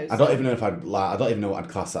 Yeah, I suppose. I don't even know I don't even know what I'd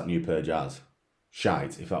class that new purge as.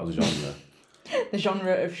 Shite, if that was a genre. The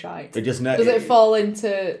genre of shite. Does it fall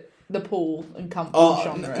into... the pool and camp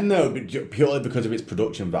genre? No, but purely because of its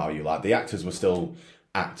production value. Like, the actors were still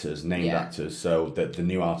actors, named actors, so that they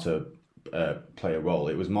knew how to play a role.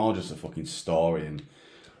 It was more just a fucking story, and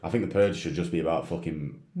I think The Purge should just be about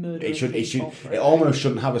fucking... It almost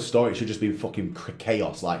shouldn't have a story. It should just be fucking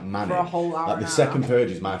chaos, like manic. For a whole hour. Like, the second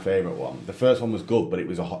Purge is my favourite one. The first one was good, but it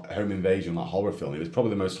was a home invasion, like, horror film. It was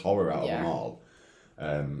probably the most horror out of them all.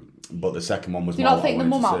 But the second one was more... Do you not think the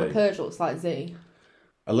mum out of The Purge looks like Z?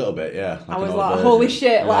 A little bit, yeah. I was like, holy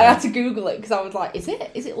shit. Like, I had to Google it because I was like, is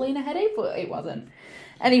it Lena Headey? But it wasn't.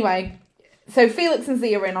 Anyway, so Felix and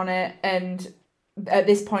Z are in on it, and at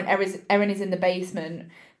this point, Erin is in the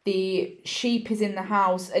basement. The sheep is in the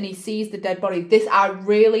house, and he sees the dead body. I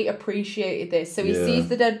really appreciated this. So he sees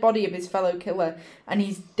the dead body of his fellow killer, and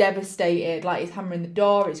he's devastated. Like, he's hammering the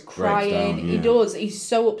door, he's crying. He does. He's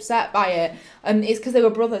so upset by it. And it's because they were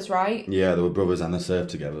brothers, right? Yeah, they were brothers and they served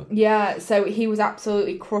together. Yeah, so he was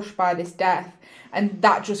absolutely crushed by this death. And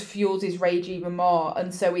that just fuels his rage even more.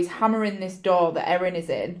 And so he's hammering this door that Erin is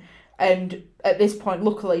in. And at this point,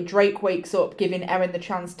 luckily, Drake wakes up, giving Erin the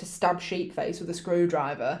chance to stab Sheepface with a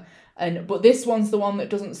screwdriver. But this one's the one that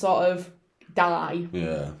doesn't sort of die.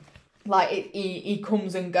 Yeah. Like, he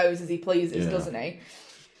comes and goes as he pleases, doesn't he?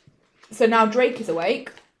 So now Drake is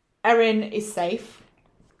awake. Erin is safe.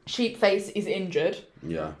 Sheepface is injured.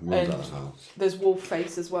 Yeah, runs out of the house. There's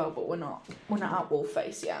Wolfface as well, but we're not at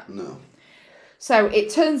Wolfface yet. No. So it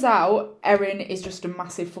turns out Erin is just a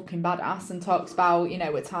massive fucking badass and talks about,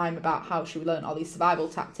 a time about how she learned all these survival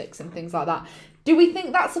tactics and things like that. Do we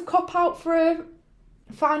think that's a cop-out for a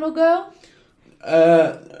final girl?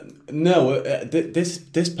 No.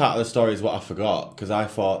 This part of the story is what I forgot, because I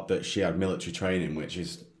thought that she had military training, which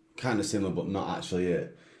is kind of similar, but not actually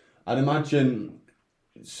it. I'd imagine...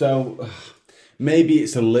 So... Maybe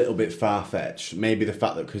it's a little bit far-fetched. Maybe the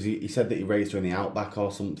fact that... Because he said that he raised her in the outback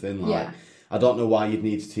or something. Like, yeah. I don't know why you'd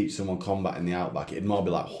need to teach someone combat in the outback. It'd more be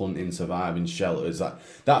like hunting, surviving, shelters.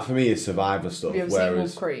 That for me is survivor stuff. Have you ever seen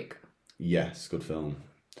Wolf Creek? Yes, good film.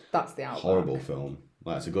 That's the outback. Horrible film.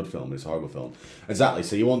 Like, it's a good film, but it's a horrible film. Exactly.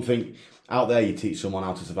 So you won't think out there you teach someone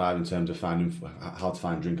how to survive in terms of how to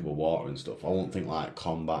find drinkable water and stuff. I won't think like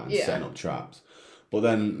combat and setting up traps. But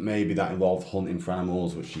then maybe that involved hunting for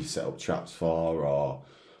animals, which you set up traps for,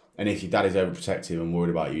 and if your dad is overprotective and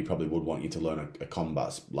worried about you, he probably would want you to learn a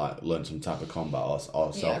combat, like learn some type of combat or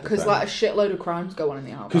self-defense. Yeah, because like a shitload of crimes go on in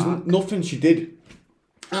the outback. Because nothing she did.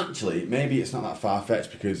 Actually, maybe it's not that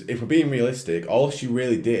far-fetched, because if we're being realistic, all she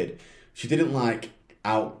really did, she didn't like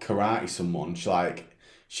out karate someone.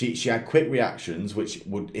 She had quick reactions, which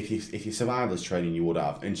would if you survivalist training you would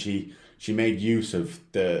have, and she made use of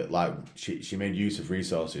she made use of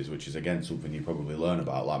resources, which is again something you probably learn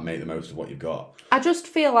about, like make the most of what you've got. I just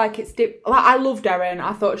feel like it's I loved Erin.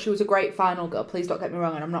 I thought she was a great final girl. Please don't get me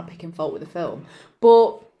wrong, and I'm not picking fault with the film,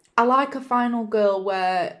 but I like a final girl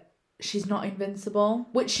where she's not invincible,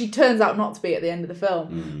 which she turns out not to be at the end of the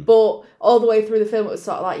film. But all the way through the film, it was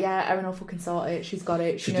sort of like, yeah, Erin will fucking sort it. She's got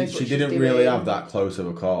it. She didn't really have that close of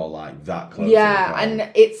a call, like that close. Yeah,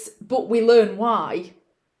 and but we learn why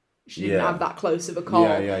she didn't have that close of a call.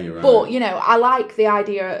 Yeah, you're right. But I like the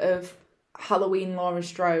idea of Halloween, Laurie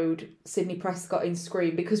Strode, Sidney Prescott in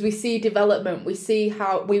Scream, because we see development. We see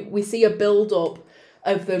how we see a build up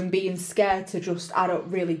of them being scared to just, I don't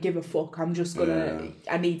really give a fuck. I'm just gonna.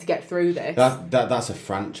 I need to get through this. That's a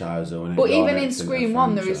franchise, though. Isn't it? But even in Scream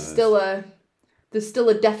 1, there is still there's still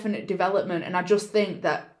a definite development, and I just think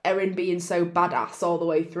that Erin being so badass all the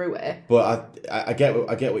way through it. But I get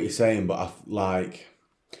what you're saying, but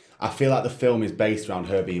I feel like the film is based around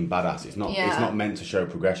her being badass. It's not. It's not meant to show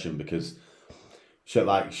progression because,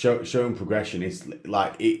 showing progression is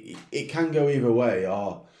like it can go either way,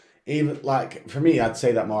 or even like for me, I'd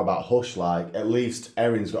say that more about Hush. Like at least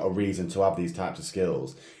Erin's got a reason to have these types of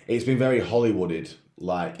skills. It's been very Hollywooded,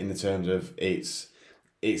 like in the terms of it's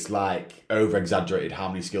like over exaggerated how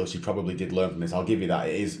many skills she probably did learn from this. I'll give you that.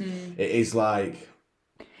 It is like.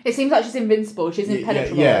 It seems like she's invincible. She's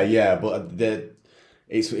impenetrable. Yeah, but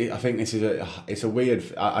I think this is it's a weird.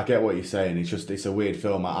 I get what you're saying. It's a weird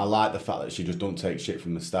film. I like the fact that she just don't take shit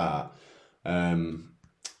from the start. And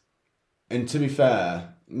to be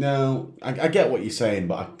fair, no, I get what you're saying,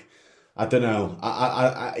 but I don't know.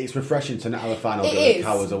 It's refreshing to not have a final girl that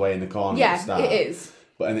cowers away in the corner at the start. It is.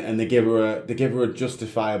 But and they give her a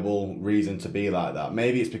justifiable reason to be like that.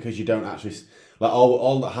 Maybe it's because you don't actually. Like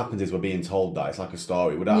all that happens is we're being told that it's like a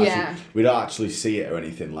story. We don't actually see it or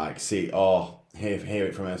anything. Like hear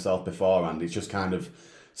it from herself beforehand. It's just kind of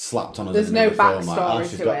slapped on us. There's no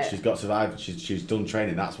backstory to it. She's got survived. She's done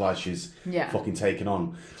training. That's why she's fucking taken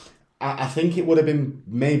on. I think it would have been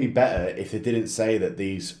maybe better if they didn't say that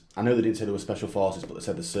these. I know they didn't say they were special forces, but they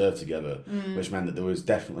said they served together, which meant that there was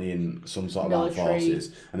definitely in some sort of armed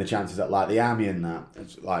forces, and the chances that like the army and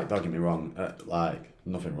that, like don't get me wrong, like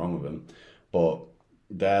nothing wrong with them, but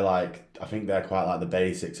they're like I think they're quite like the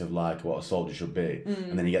basics of like what a soldier should be,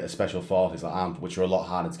 and then you get the special forces like armed, which are a lot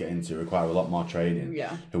harder to get into, require a lot more training.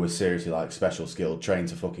 Yeah, who are seriously like special skilled, trained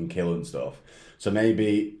to fucking kill and stuff. So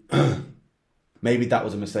maybe. Maybe that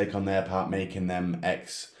was a mistake on their part, making them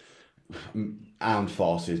ex-armed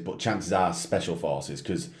forces, but chances are special forces,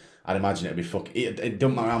 because I'd imagine it'd be It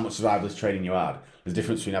don't matter how much survivalist training you had. There's a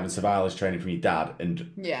difference between having survivalist training from your dad and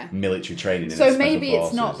military training. So maybe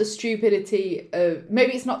it's not the stupidity of...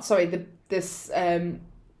 Maybe it's not, this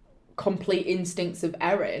complete instincts of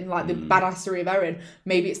Erin, like the badassery of Erin.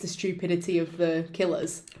 Maybe it's the stupidity of the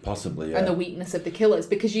killers. Possibly, yeah. And the weakness of the killers.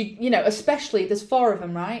 Because, you know, especially, there's 4 of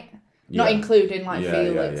them, right? Not including like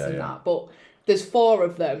Felix and that, but there's 4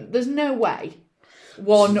 of them. There's no way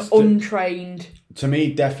one untrained. To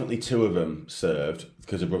me, definitely 2 of them served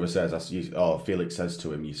because the brother says, Felix says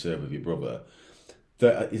to him, "You serve with your brother."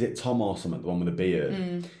 Is it Tom or something? The one with the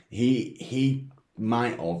beard. He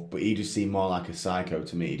might have, but he just seemed more like a psycho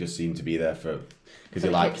to me. He just seemed to be there because he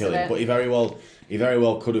liked killing. But he very well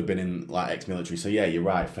could have been in like ex-military. So yeah, you're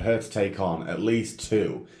right. For her to take on at least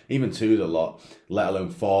 2, even 2 is a lot, let alone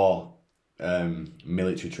 4.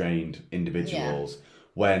 Military trained individuals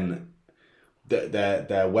when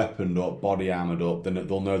they're weaponed up, body armoured up, then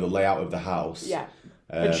they'll know the layout of the house. Yeah,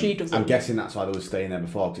 and she doesn't. I'm guessing that's why they were staying there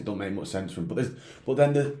before, because it don't make much sense for them. But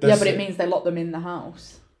it means they locked them in the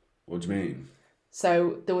house. What do you mean?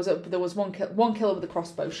 So there was one killer with a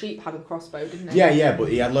crossbow. Sheep had a crossbow, didn't he? Yeah, but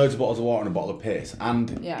he had loads of bottles of water and a bottle of piss. And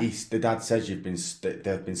the dad says they've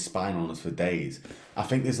been spying on us for days. I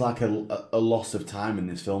think there's like a loss of time in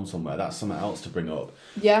this film somewhere. That's something else to bring up.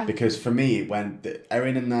 Yeah. Because for me, it went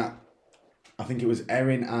Erin and that. I think it was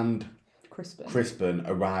Erin and Crispin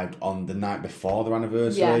arrived on the night before their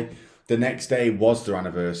anniversary. Yeah. The next day was their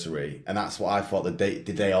anniversary, and that's what I thought the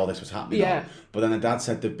day all this was happening on. But then the dad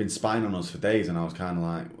said they've been spying on us for days, and I was kind of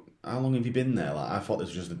like, how long have you been there? Like, I thought this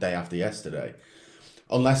was just the day after yesterday.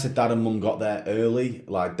 Unless the dad and mum got there early,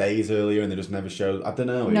 like days earlier, and they just never showed. I don't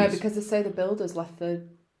know. No, because they say the builders left the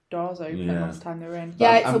doors open last time they were in.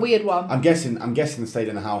 But it's a weird one. I'm guessing they stayed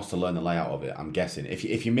in the house to learn the layout of it. I'm guessing if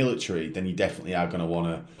you're military, then you definitely are going to want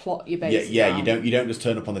to plot your base. Yeah. You don't just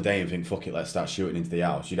turn up on the day and think, fuck it, let's start shooting into the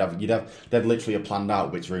house. They'd literally have planned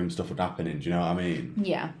out which room stuff would happen in. Do you know what I mean?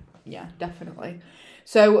 Yeah, definitely.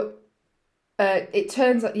 So it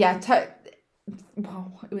turns out,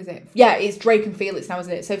 who is it? Yeah, it's Drake and Felix now,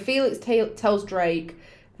 isn't it? So Felix tells Drake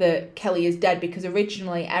that Kelly is dead, because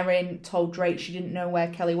originally Erin told Drake she didn't know where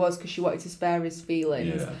Kelly was because she wanted to spare his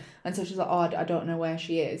feelings. Yeah. And so she's like, I don't know where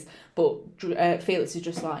she is. But Felix is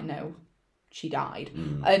just like, no, she died.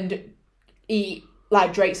 And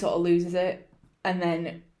Drake sort of loses it. And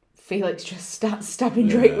then Felix just starts stabbing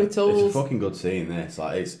Drake with tools. It's a fucking good scene,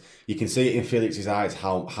 this. You can see it in Felix's eyes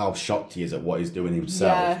how shocked he is at what he's doing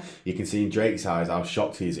himself. Yeah. You can see in Drake's eyes how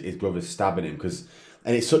shocked he is his brother's stabbing him,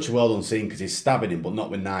 and it's such a well done scene because he's stabbing him, but not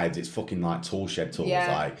with knives. It's fucking like tool shed tools,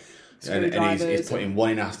 and he's putting one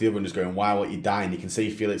in after the other and just going, "Why won't you die?" And you can see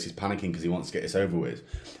Felix is panicking because he wants to get this over with,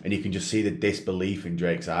 and you can just see the disbelief in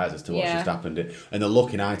Drake's eyes as to what's just happened, and they're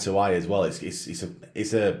looking eye to eye as well. It's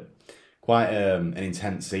a quite an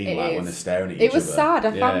intense scene, when they're staring at each other. It was sad.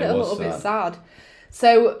 I found it a little bit sad.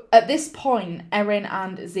 So at this point, Erin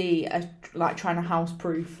and Z are like trying to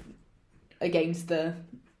house-proof against the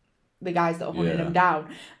guys that are hunting them down.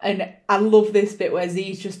 And I love this bit where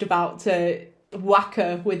Z's just about to whack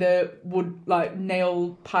her with a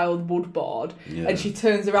nail piled wood board, and she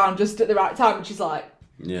turns around just at the right time, and she's like,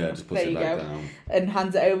 just puts it back down and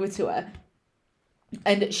hands it over to her.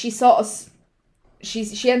 And she sort of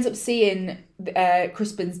she ends up seeing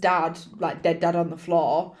Crispin's dad, like dead dad, on the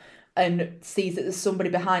floor, and sees that there's somebody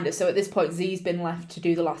behind her. So at this point, Z's been left to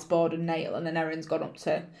do the last board and nail, and then Erin's gone up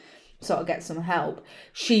to sort of get some help.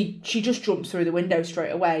 She just jumps through the window straight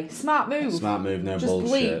away. Smart move, no just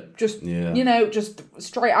bullshit. Leap, just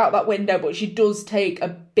straight out that window. But she does take a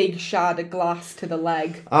big shard of glass to the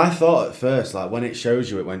leg. I thought at first, like when it shows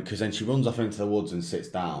you it went, because then she runs off into the woods and sits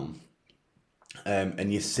down,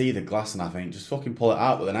 and you see the glass, and I think just fucking pull it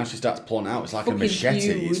out. But then as she starts pulling it out, it's like a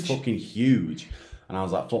machete. Huge. It's fucking huge. And I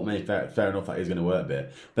was like, fuck me, fair enough, that is going to work a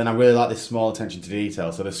bit. Then I really like this small attention to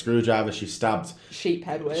detail. So the screwdriver she stabbed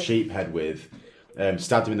Sheephead with,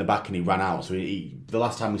 stabbed him in the back, and he ran out. So the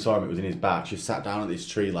last time we saw him, it was in his back. She sat down at this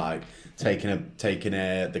tree, like, taking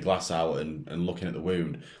the glass out and looking at the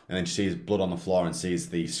wound. And then she sees blood on the floor and sees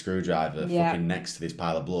the screwdriver fucking next to this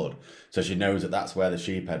pile of blood. So she knows that that's where the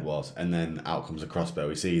sheephead was. And then out comes a crossbow.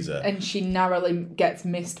 He sees her. And she narrowly gets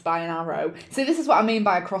missed by an arrow. So this is what I mean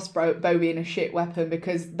by a crossbow being a shit weapon,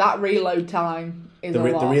 because that reload time is a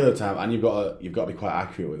lot. The reload time, and you've got to be quite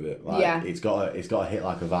accurate with it. Like, it's got to hit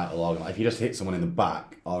like a vital organ. Like if you just hit someone in the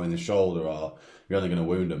back or in the shoulder, or you're only going to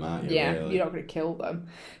wound them, aren't you? Yeah, really? You're not going to kill them.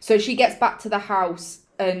 So she gets back to the house,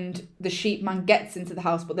 and the sheep man gets into the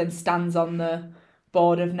house, but then stands on the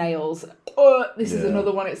board of nails. This is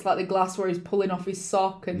another one. It's like the glass where he's pulling off his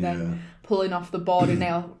sock and then pulling off the board of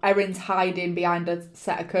nail. Erin's hiding behind a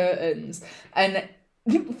set of curtains, and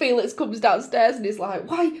Felix comes downstairs and he's like,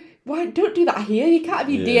 why don't do that here? You can't have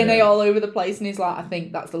your DNA all over the place. And he's like, I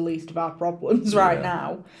think that's the least of our problems right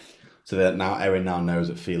now. So that now Erin now knows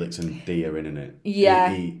that Felix and Dee are in it.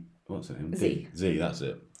 Yeah. What's her name? Z. Z, that's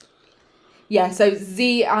it. Yeah, so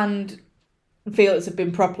Z and Felix have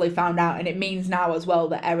been properly found out, and it means now as well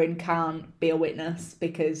that Erin can't be a witness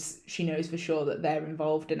because she knows for sure that they're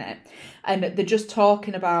involved in it. And they're just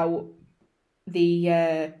talking about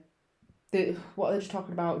the what are they just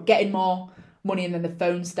talking about? Getting more money, and then the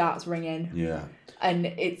phone starts ringing. Yeah. And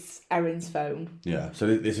it's Erin's phone. Yeah.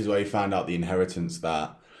 So this is where you find out the inheritance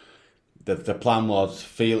that the plan was.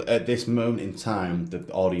 At this moment in time, the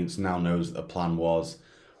audience now knows that the plan was.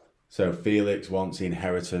 So Felix wants the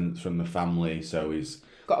inheritance from the family, so he's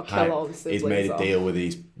got to kill all the siblings. He's made a deal with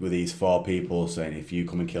these 4 people, saying if you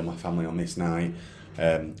come and kill my family on this night,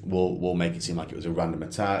 we'll make it seem like it was a random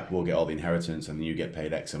attack. We'll get all the inheritance, and you get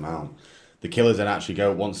paid X amount. The killer then actually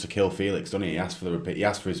wants to kill Felix, doesn't he? He asks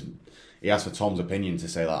for Tom's opinion to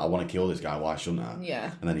say, like, I want to kill this guy. Why shouldn't I?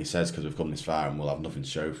 Yeah. And then he says, because we've come this far and we'll have nothing to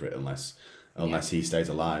show for it unless he stays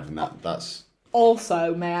alive, and that's.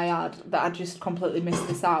 Also, may I add that I just completely missed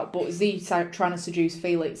this out, but Z trying to seduce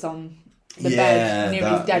Felix on the bed near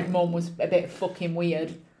his dead mum was a bit fucking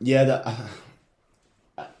weird. Yeah,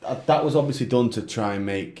 that was obviously done to try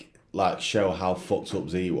and show how fucked up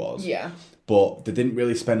Z was. Yeah. But they didn't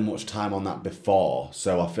really spend much time on that before,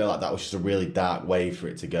 so I feel like that was just a really dark way for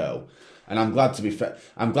it to go. And I'm glad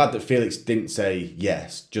that Felix didn't say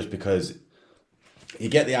yes, just because you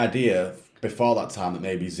get the idea before that time that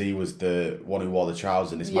maybe Z was the one who wore the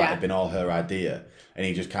trousers, and this might have been all her idea, and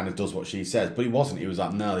he just kind of does what she says. But he wasn't. He was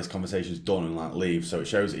like, no, this conversation's done, and like leave. So it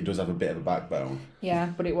shows that he does have a bit of a backbone. Yeah,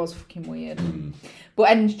 but it was fucking weird.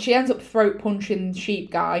 And she ends up throat punching the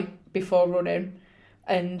sheep guy before running,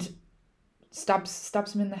 and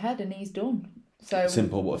stabs him in the head, and he's done. So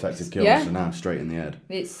simple but effective kill. So now straight in the head.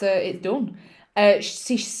 It's done. So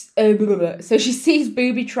she sees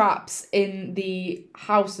booby traps in the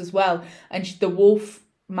house as well, and the wolf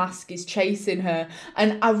mask is chasing her.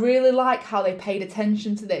 And I really like how they paid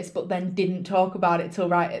attention to this, but then didn't talk about it till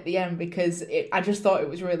right at the end, because I just thought it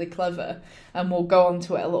was really clever, and we'll go on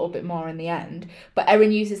to it a little bit more in the end. But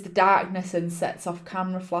Erin uses the darkness and sets off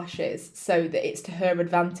camera flashes so that it's to her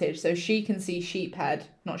advantage, so she can see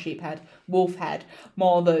Wolfhead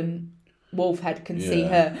more than Wolfhead can see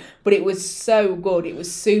her. But it was so good. It was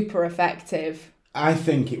super effective. I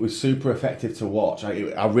think it was super effective to watch.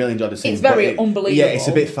 I really enjoyed the scene. It's very unbelievable. Yeah, it's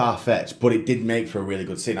a bit far-fetched, but it did make for a really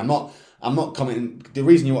good scene. I'm not commenting. The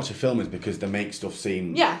reason you watch a film is because they make stuff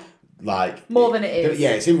seem like more than it is.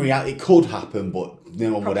 Yeah, it's in reality. It could happen, but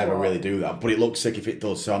no one would ever really do that. But it looks sick if it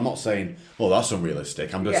does. So I'm not saying, oh, that's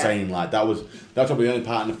unrealistic. I'm just saying, like, that was probably the only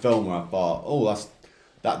part in the film where I thought, oh,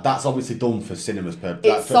 That's obviously done for cinema's purpose.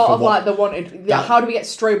 It's sort of like the wanted. How do we get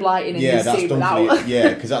strobe lighting in this scene without?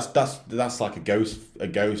 Because that's like a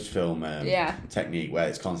ghost film technique where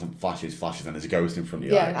it's constant flashes, and there's a ghost in front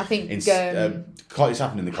of you. Yeah, I think it's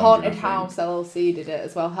happened in the Haunted House LLC did it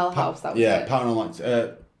as well. Hell House, that was it.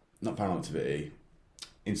 Paranormal, not Paranormal Activity.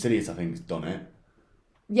 Insidious, I think, has done it.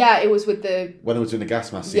 Yeah, it was with when they were doing the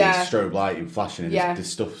gas mask scene, strobe lighting, flashing, and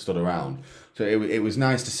this stuff stood around. So it was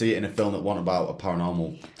nice to see it in a film that wasn't about a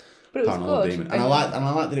paranormal demon. And I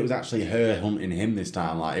like that it was actually her hunting him this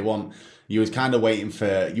time. Like you was kind of waiting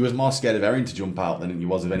for, you was more scared of Erin to jump out than you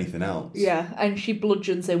was of anything else. Yeah, and she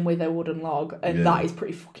bludgeons him with a wooden log, and that is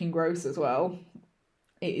pretty fucking gross as well.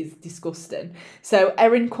 It is disgusting. So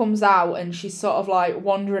Erin comes out and she's sort of like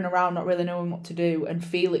wandering around, not really knowing what to do, and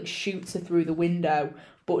Felix shoots her through the window,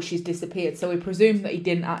 but she's disappeared. So we presume that he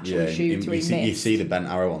didn't actually shoot her. You see the bent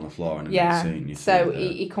arrow on the floor in the scene.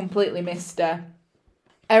 He completely missed her.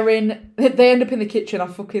 Erin, they end up in the kitchen. I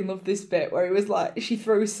fucking love this bit where he was like, she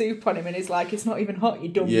throws soup on him and he's like, it's not even hot, you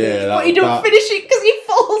dumb bitch. But he don't finish it because he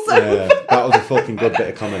falls over. That was a fucking good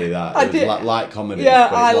bit of comedy, that. It was light comedy. Yeah,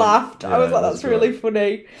 I laughed. I was like, that's really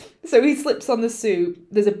funny. So he slips on the soup.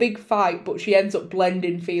 There's a big fight, but she ends up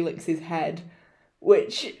blending Felix's head,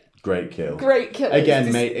 which... Great kill.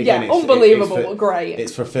 Again, it's unbelievable, but great.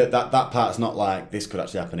 It's for that part's not like this could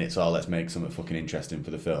actually happen. So let's make something fucking interesting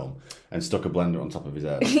for the film, and stuck a blender on top of his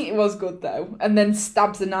head. It was good though, and then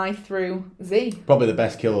stabs a knife through Z. Probably the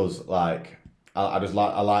best kills. Like I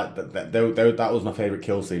like that was my favourite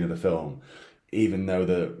kill scene of the film. Even though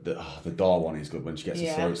the door one is good when she gets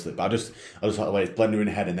her throat slit, but I just like the way it's blending in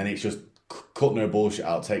her head, and then it's just cutting her bullshit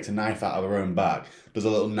out, takes a knife out of her own back, does a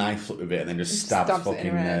little knife flip with it, and then just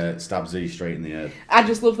stabs Z straight in the head. I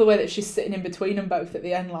just love the way that she's sitting in between them both at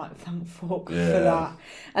the end, like, thank fuck for that.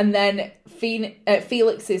 And then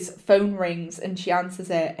Felix's phone rings and she answers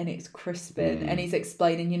it, and it's Crispin, and he's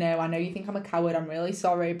explaining, I know you think I'm a coward, I'm really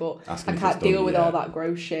sorry, but I can't deal with all that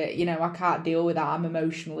gross shit, I can't deal with that, I'm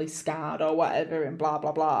emotionally scarred or whatever, and blah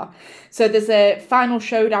blah blah. So there's a final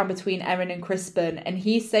showdown between Erin and Crispin, and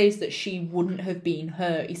he says that she wouldn't have been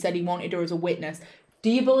hurt. He said he wanted her as a witness. Do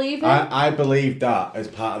you believe it? I believe that as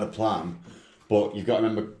part of the plan, but you've got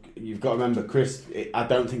to remember, Chris. I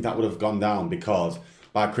don't think that would have gone down, because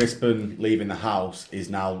by Crispin leaving the house is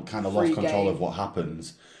now kind of lost control of what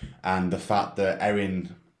happens, and the fact that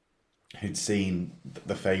Erin had seen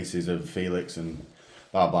the faces of Felix and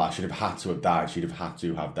blah blah, should have had to have died. She'd have had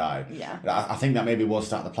to have died. Yeah. I think that maybe was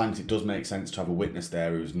start of the plan, because it does make sense to have a witness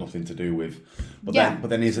there who's nothing to do with. But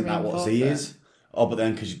then isn't that what Z is? Oh, but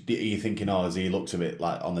then because you're thinking, Z looks a bit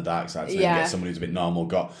like on the dark side, so you get someone who's a bit normal,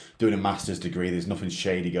 doing a master's degree. There's nothing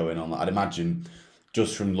shady going on. Like, I'd imagine,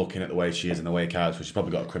 just from looking at the way she is and the way character, she's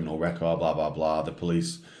probably got a criminal record. Blah blah blah. The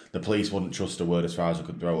police wouldn't trust a word as far as I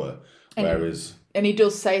could throw her. And he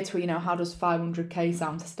does say to her, how does 500k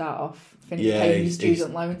sound to start off? Paying your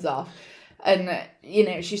student loans off. And,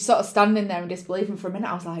 she's sort of standing there in disbelief, and for a minute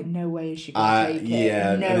I was like, no way is she going to take it.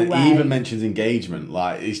 Yeah, no way. He even mentions engagement.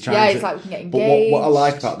 Like, he's trying to... he's like, we can get engaged. But what I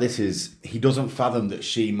like about this is, he doesn't fathom that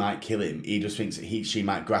she might kill him. He just thinks that she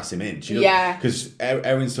might grass him in. Because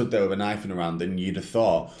Erin stood there with a knife in her hand, and you'd have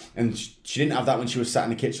thought... And she didn't have that when she was sat in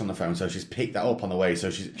the kitchen on the phone, so she's picked that up on the way. So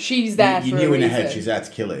she's there you knew in her head she's there to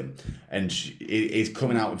kill him. And he's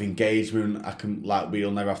coming out with engagement.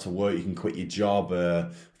 We'll never have to work. You can quit your job.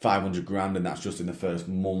 500 grand, and that's just in the first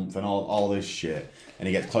month, and all this shit. And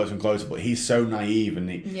he gets closer and closer, but he's so naive,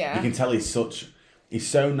 and you can tell he's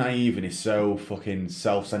so naive, and he's so fucking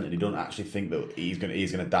self-centered. He doesn't actually think that he's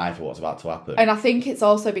gonna die for what's about to happen. And I think it's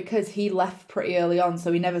also because he left pretty early on,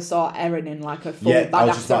 so he never saw Erin in like a full. Yeah, I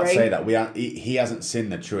was just about to say that he hasn't seen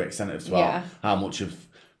the true extent of how much of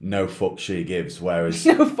no fuck she gives, whereas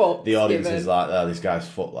the audience is like, oh, this guy's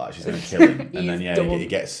fuck, like she's gonna kill him, and then he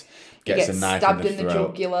gets a knife stabbed in the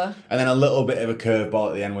throat. Jugular. And then a little bit of a curveball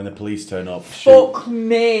at the end when the police turn up. Fuck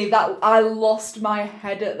me, I lost my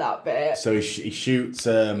head at that bit. So he shoots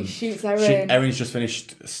Erin. Erin's just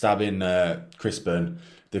finished stabbing Crispin.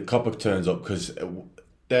 The copper turns up because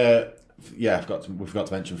we forgot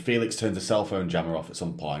to mention, Felix turns a cell phone jammer off at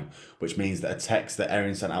some point, which means that a text that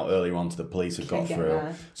Erin sent out earlier on to the police had got through.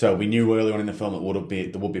 There. So we knew earlier on in the film that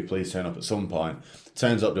there would be police turn up at some point.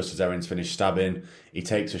 Turns up just as Erin's finished stabbing. He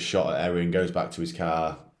takes a shot at Erin, goes back to his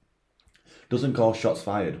car. Doesn't call shots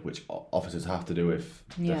fired, which officers have to do if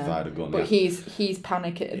they've fired a gun. But he's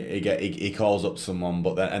panicking. He calls up someone,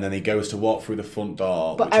 and then he goes to walk through the front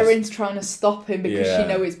door. But Erin's trying to stop him because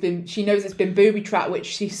she knows it's been booby trapped, which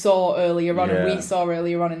she saw earlier on, and we saw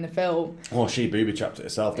earlier on in the film. Well, she booby trapped it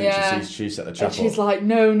herself, didn't she? She set the trap up. She's like,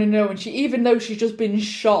 no, and she, even though she's just been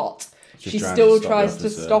shot, she trying still stop the tries to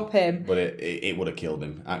officer, stop him. But it would have killed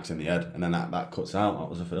him, axe in the head, and then that cuts out. That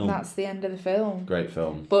was a film. That's the end of the film. Great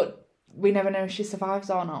film. But we never know if she survives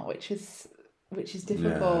or not, which is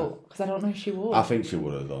difficult because I don't know if she would. I think she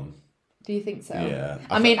would have done. Do you think so? Yeah.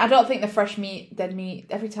 I mean, I don't think the fresh meat, dead meat,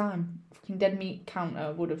 every time fucking dead meat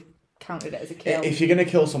counter would have counted it as a kill. If you're gonna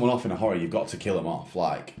kill someone off in a horror, you've got to kill them off.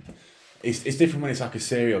 Like, it's different when it's like a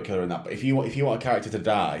serial killer and that. But if you want a character to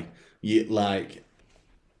die, you're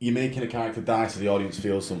making a character die so the audience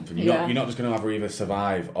feels something. You're not just gonna have her either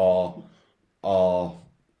survive or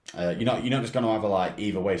you're not just gonna have her like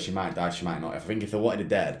either way. She might die, she might not. I think if they wanted her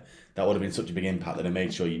dead, that would have been such a big impact that they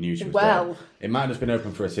made sure you knew she was dead. It might have just been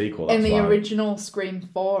open for a sequel. That's in the why. original Scream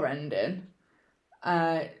 4 ending,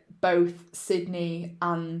 both Sydney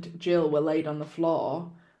and Jill were laid on the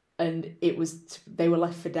floor, and they were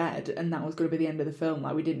left for dead, and that was going to be the end of the film.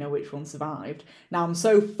 Like, we didn't know which one survived. Now, I'm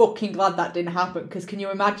so fucking glad that didn't happen, because can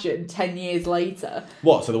you imagine 10 years later?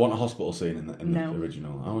 What? So they want a hospital scene in No. the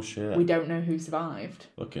original? Oh shit! We don't know who survived.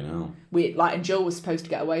 Fucking hell. And Jill was supposed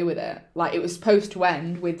to get away with it. Like, it was supposed to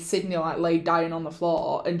end with Sydney like laid dying on the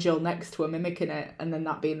floor and Jill next to her mimicking it, and then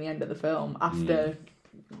that being the end of the film after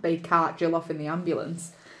they cart Jill off in the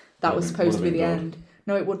ambulance. That was supposed to be the end.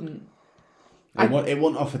 No, it wouldn't. It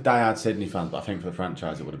wouldn't offer die-hard Sydney fans, but I think for the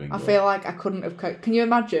franchise it would have been good. I feel like I couldn't have... Can you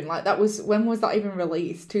imagine? Like, when was that even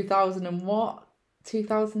released? 2000 and what?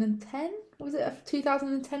 2010? Was it a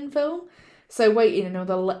 2010 film? So waiting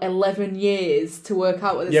another 11 years to work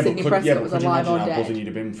out whether Sydney Prescott was alive or dead. Could you imagine how buzzing you'd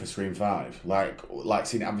have been for Scream 5? Like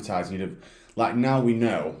seeing it advertised, you'd have... Like, now we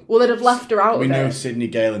know. Well, they'd have left her out of it. We know Sydney,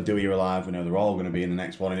 Gale and Dewey are alive. We know they're all going to be in the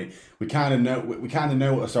next one. And we kind of know what the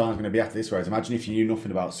storyline's going to be after this. Whereas imagine if you knew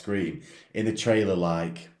nothing about Scream. In the trailer,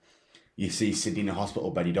 like, you see Sydney in a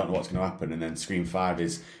hospital bed, you don't know what's going to happen. And then Scream 5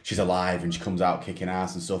 is she's alive and she comes out kicking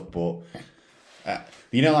ass and stuff. But,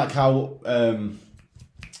 you know, like how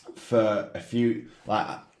for a few...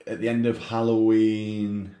 Like, at the end of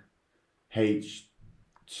Halloween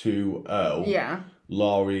H2O... Yeah.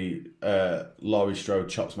 Laurie Strode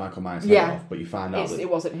chops Michael Myers' head off, but you find out that it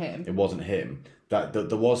wasn't him. It wasn't him. That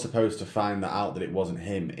there was supposed to find that out that it wasn't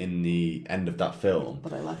him in the end of that film,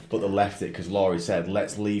 but they left it because Laurie said,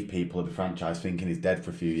 "Let's leave people of the franchise thinking he's dead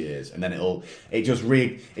for a few years, and then it just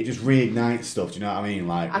reignites stuff." Do you know what I mean?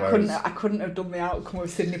 Like, I couldn't have done the outcome of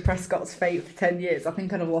Sydney Prescott's fate for 10 years. I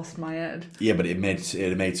think I'd have lost my head. Yeah, but it made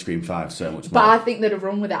Scream 5 so much more. But I think they'd have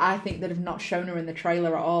run with it. I think they'd have not shown her in the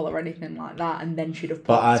trailer at all or anything like that, and then she'd have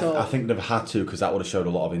popped up. I think they'd have had to, because that would have showed a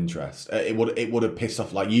lot of interest. It would have pissed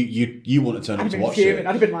off, like, you wouldn't have turned up to watch it.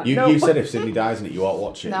 I'd have been like, you, no. You said if Sydney dies in it, you won't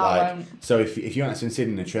watch it. No, I won't. So if you hadn't seen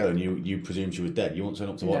Sydney in the trailer and you presumed she was dead, you won't turn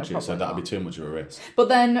up to watch it. So that'd be too much of a risk. But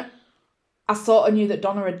then I sort of knew that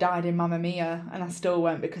Donna had died in Mamma Mia, and I still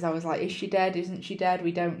went because I was like, is she dead? Isn't she dead?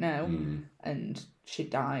 We don't know. And she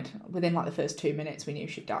died. Within like the first 2 minutes, we knew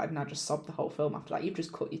she died, and I just sobbed the whole film after that. You've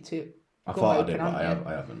just cut your two. I thought I did, but I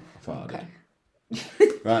haven't. I thought I did.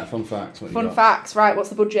 Right, fun facts. Fun facts, right, what's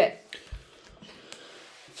the budget?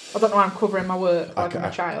 I don't know why I'm covering my work like I'm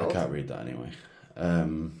a child. I can't read that anyway.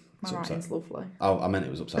 My writing's lovely. I meant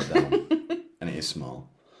it was upside down. And it is small.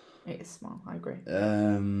 It is small, I agree.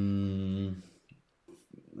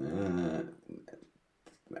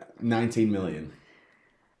 19 million.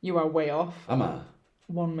 You are way off. Am I?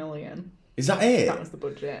 1 million. Is that it? That was the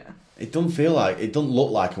budget. It doesn't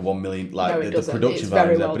look like a 1 million, like no, the production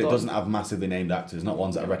value there, but it doesn't have massively named actors, not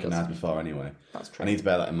ones that I recognised before anyway. That's true. I need to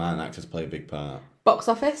bear that in mind, actors play a big part. Box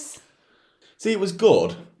office? See, it was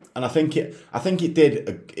good, and I think it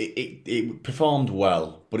did, it performed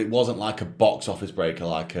well, but it wasn't like a box office breaker,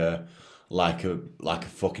 like a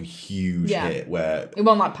fucking huge hit where it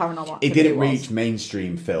wasn't like Paranormal Activity. It didn't reach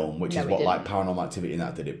mainstream film, which is what didn't. like Paranormal Activity and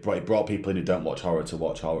that did. It brought people in who don't watch horror to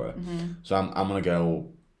watch horror. Mm-hmm. So I'm gonna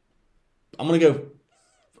go. Oh,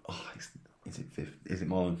 is it 50? Is it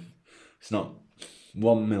more than? It's not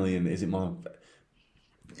 1 million. Is it more?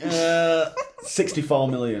 64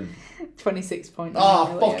 million. 26.9 Oh,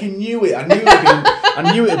 million. I fucking knew it. I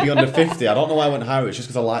knew it would be under 50. I don't know why I went higher. It's just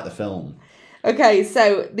because I like the film. Okay,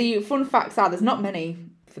 so the fun facts are there's not many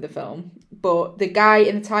for the film, but the guy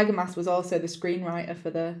in the tiger mask was also the screenwriter for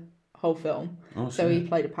the whole film. Oh, so he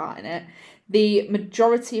played a part in it. The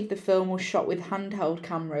majority of the film was shot with handheld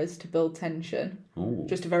cameras to build tension. Ooh.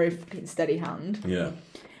 Just a very fucking steady hand. Yeah.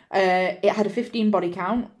 It had a 15 body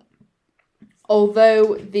count.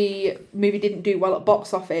 Although the movie didn't do well at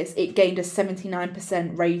box office, it gained a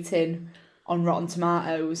 79% rating on Rotten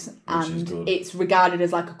Tomatoes, and it's regarded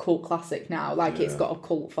as like a cult classic now. Like it's got a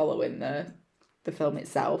cult following the film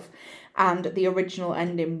itself. And the original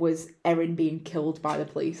ending was Erin being killed by the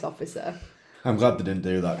police officer. I'm glad they didn't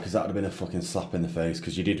do that because that would have been a fucking slap in the face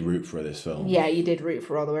because you did root for this film. Yeah, you did root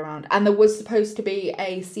for all the way around. And there was supposed to be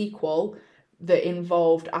a sequel that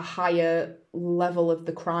involved a higher level of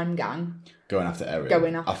the crime gang. Going after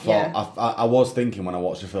Erin. I was thinking when I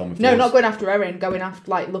watched the film. Not going after Erin. Going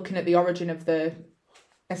after like looking at the origin of the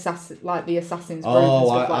assassin's group and stuff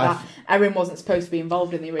like that. Erin wasn't supposed to be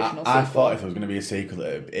involved in the original sequel. I thought if there was going to be a sequel,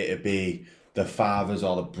 it'd be the fathers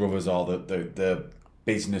or the brothers or the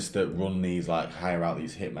business that run these, like, hire out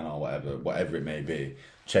these hitmen or whatever it may be,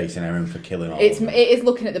 chasing Erin for killing all of them. It is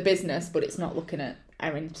looking at the business, but it's not looking at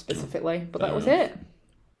Erin specifically. But that was it.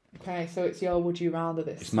 Okay, so it's your would you rather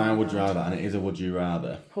this. It's my would you rather, and it is a would you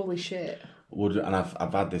rather. Holy shit. And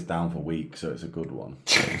I've had this down for weeks, so it's a good one.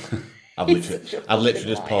 I've literally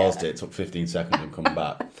just paused it, took 15 seconds and come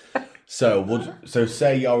back. So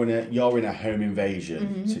say you're in a home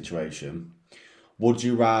invasion situation. Would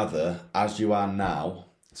you rather, as you are now,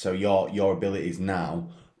 so your abilities now,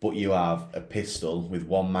 but you have a pistol with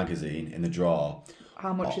one magazine in the drawer.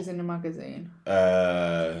 How much is in a magazine?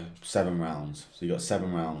 7 rounds. So you got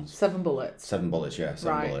 7 rounds. 7 bullets. 7 bullets, yeah,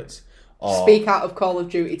 7 bullets. Or, speak out of Call of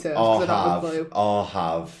Duty terms, because I don't have a clue. Or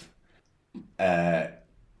have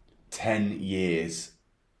 10 years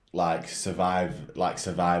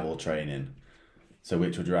survival training. So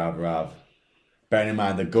which would you rather have? Bearing in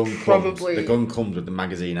mind the gun comes with the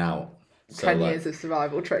magazine out. So 10 years of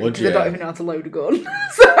survival training. Would because you? I don't even know how to load a gun.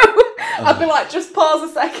 So I'd be like, just pause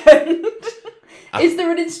a second. Is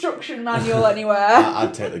there an instruction manual anywhere?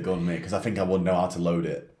 I'd take the gun, mate, because I think I would know how to load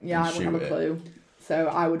it. Yeah, I wouldn't have a clue. So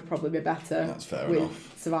I would probably be better. That's fair with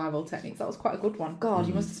enough. Survival techniques. That was quite a good one. God,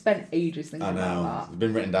 you must have spent ages thinking about that. It's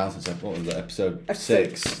been written down since episode 6.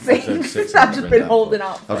 Episode 6. I've just been holding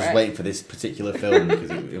out for I was just waiting for this particular film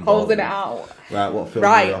because it involved holding it out. Right, what film?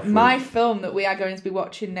 Right, my film that we are going to be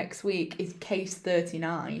watching next week is Case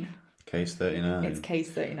 39. Case 39. It's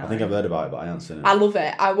Case 39. I think I've heard about it, but I haven't seen it. I love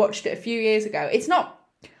it. I watched it a few years ago. It's not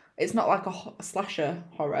like a slasher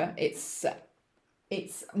horror. It's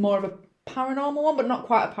more of a paranormal one, but not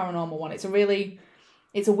quite a paranormal one. It's a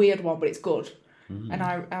weird one, but it's good. And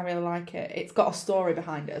I really like it. It's got a story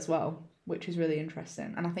behind it as well, which is really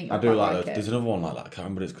interesting. And I think I do like it. There's another one like that. I can't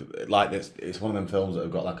remember. It's like this. It's one of them films that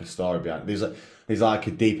have got like a story behind it. There's like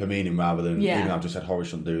a deeper meaning rather than even though I've just said horror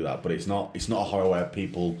shouldn't do that. But it's not a horror where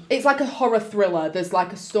people. It's like a horror thriller. There's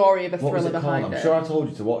like a story of a thriller behind it. I'm sure I told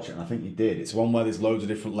you to watch it, and I think you did. It's one where there's loads of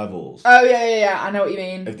different levels. Oh yeah. I know what you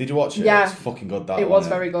mean. Did you watch it? Yeah, it's fucking good. That it was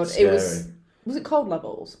very good. Scary. It was. Was it called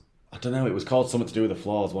Levels? I don't know. It was called something to do with the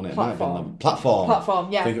floors, wasn't it? Platform. Platform.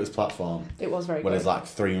 Yeah. I think it was Platform. It was very good. Where there's like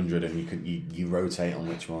 300 and you rotate on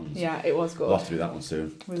which ones. Yeah, it was good. We'll have to do that one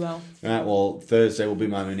soon. We will. Right. Well, Thursday will be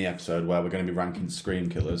my mini episode where we're going to be ranking Scream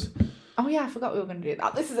killers. Oh yeah, I forgot we were going to do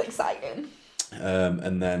that. This is exciting.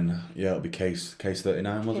 And then it'll be case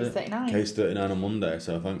 39, was it? Case 39. Case 39 on Monday.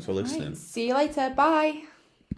 So thanks for listening. Right. See you later. Bye.